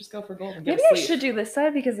 Just go for gold. And maybe I should do this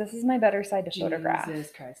side because this is my better side to photograph.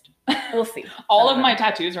 Jesus Christ. We'll see. All of my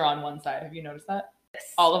tattoos are on one side. Have you noticed that?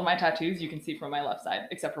 Yes. All of my tattoos you can see from my left side,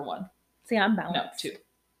 except for one. See, I'm balanced. No, two.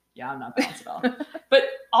 Yeah, I'm not balanced at all. But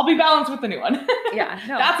I'll be balanced with the new one. Yeah,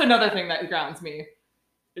 no. That's another thing that grounds me,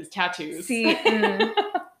 is tattoos. See,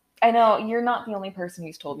 I know you're not the only person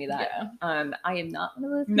who's told me that. Yeah. I am not one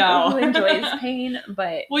of those people who enjoys pain,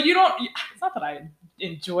 but well, you don't. It's not that I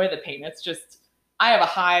enjoy the pain. It's just I have a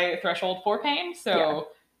high threshold for pain. So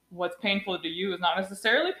what's painful to you is not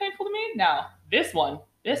necessarily painful to me. Now, this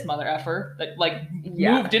mother effer that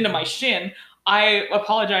moved into my shin. I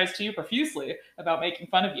apologize to you profusely about making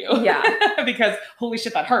fun of you. Yeah. Because holy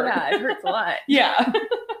shit, that hurt. Yeah, it hurts a lot. Yeah.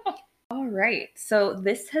 All right. So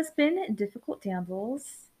this has been Difficult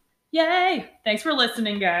Damsels. Yay! Thanks for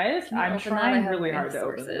listening, guys. I'm trying really hard to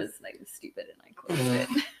open this. I was stupid and I closed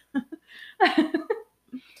it.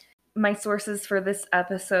 My sources for this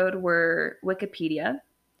episode were Wikipedia,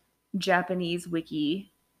 Japanese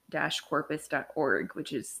wiki-corpus.org,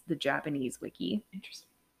 which is the Japanese wiki. Interesting.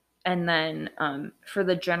 And then for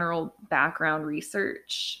the general background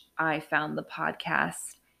research, I found the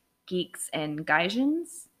podcast Geeks and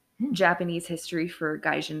Gaijins, Japanese History for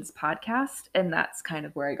Gaijins podcast. And that's kind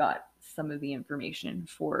of where I got some of the information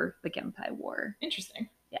for the Genpei War. Interesting.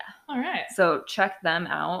 Yeah. All right. So check them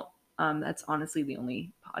out. That's honestly the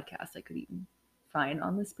only podcast I could even find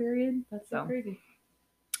on this period. That's so crazy.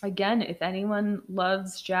 Again, if anyone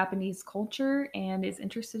loves Japanese culture and is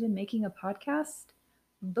interested in making a podcast,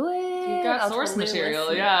 do it. You've got source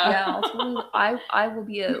material, Yeah, I will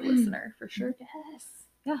be a listener for sure. Yes.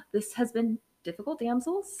 Yeah, this has been Difficult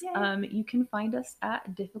Damsels. Yay. You can find us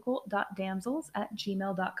at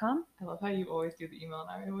difficult.damsels@gmail.com. I love how you always do the email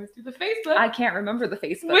and I always do the Facebook. I can't remember the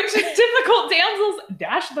Facebook. Which is Difficult Damsels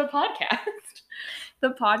 - the podcast.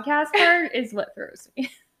 The podcast part is what throws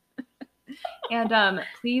me. And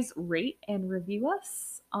please rate and review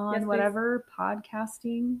us on whatever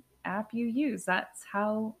podcasting app you use. That's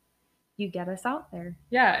how you get us out there.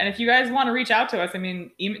 Yeah, and if you guys want to reach out to us, I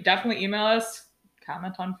mean, definitely email us,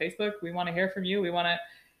 comment on Facebook. We want to hear from you. We want to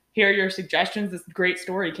hear your suggestions. This great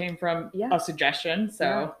story came from a suggestion,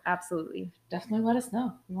 so absolutely. Definitely let us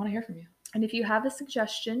know. We want to hear from you. And if you have a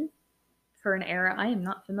suggestion for an era I am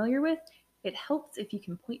not familiar with, it helps if you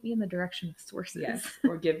can point me in the direction of sources. Yes,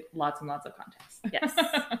 or give lots and lots of context. Yes.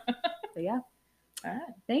 So yeah. All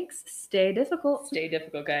right. Thanks. Stay difficult. Stay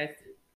difficult, guys.